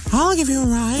 okay. I'll give you a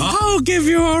ride.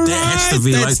 That has to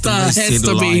be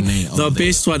the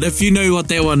best one. If you know what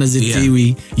that one is in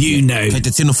Tiwi, you know. Kei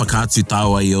te tino whakātu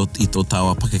tāua i tō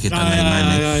tāua pakeketa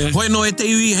nei. Hoi no e te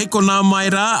iwi, hei ko nā mai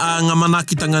rā, a ngā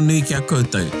manakitanga nui ki a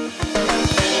koutou.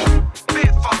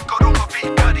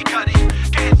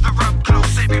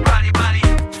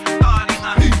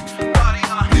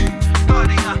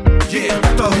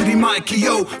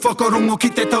 Yo, whakarongo ki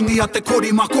te tangi a te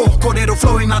korimako. Korero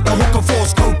flowing at the hook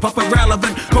force. Kaupapa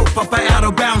relevant, kaupapa out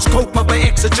of bounds, kaupapa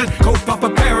exigent, kaupapa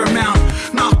paramount.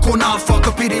 Nā ko nā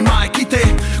whakapiri mai ki te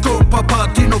kaupapa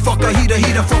tino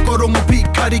whakahira whakarongo pi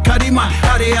kari mai.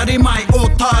 Hare mai, o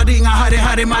tā ringa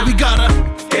hare mai. We gotta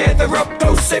gather up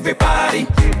close everybody.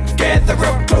 Gather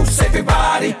up close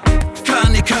everybody.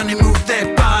 Kani move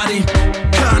that body.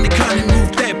 Kani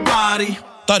move that body.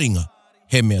 Taringa.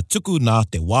 He mea tuku nā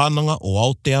te wānanga o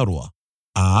Aotearoa,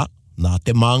 ā nā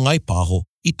te māngai pāho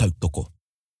I tautoko.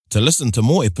 To listen to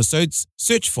more episodes,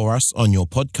 search for us on your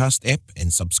podcast app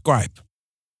and subscribe.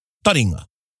 Taringa,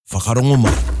 whakarongo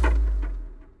mai.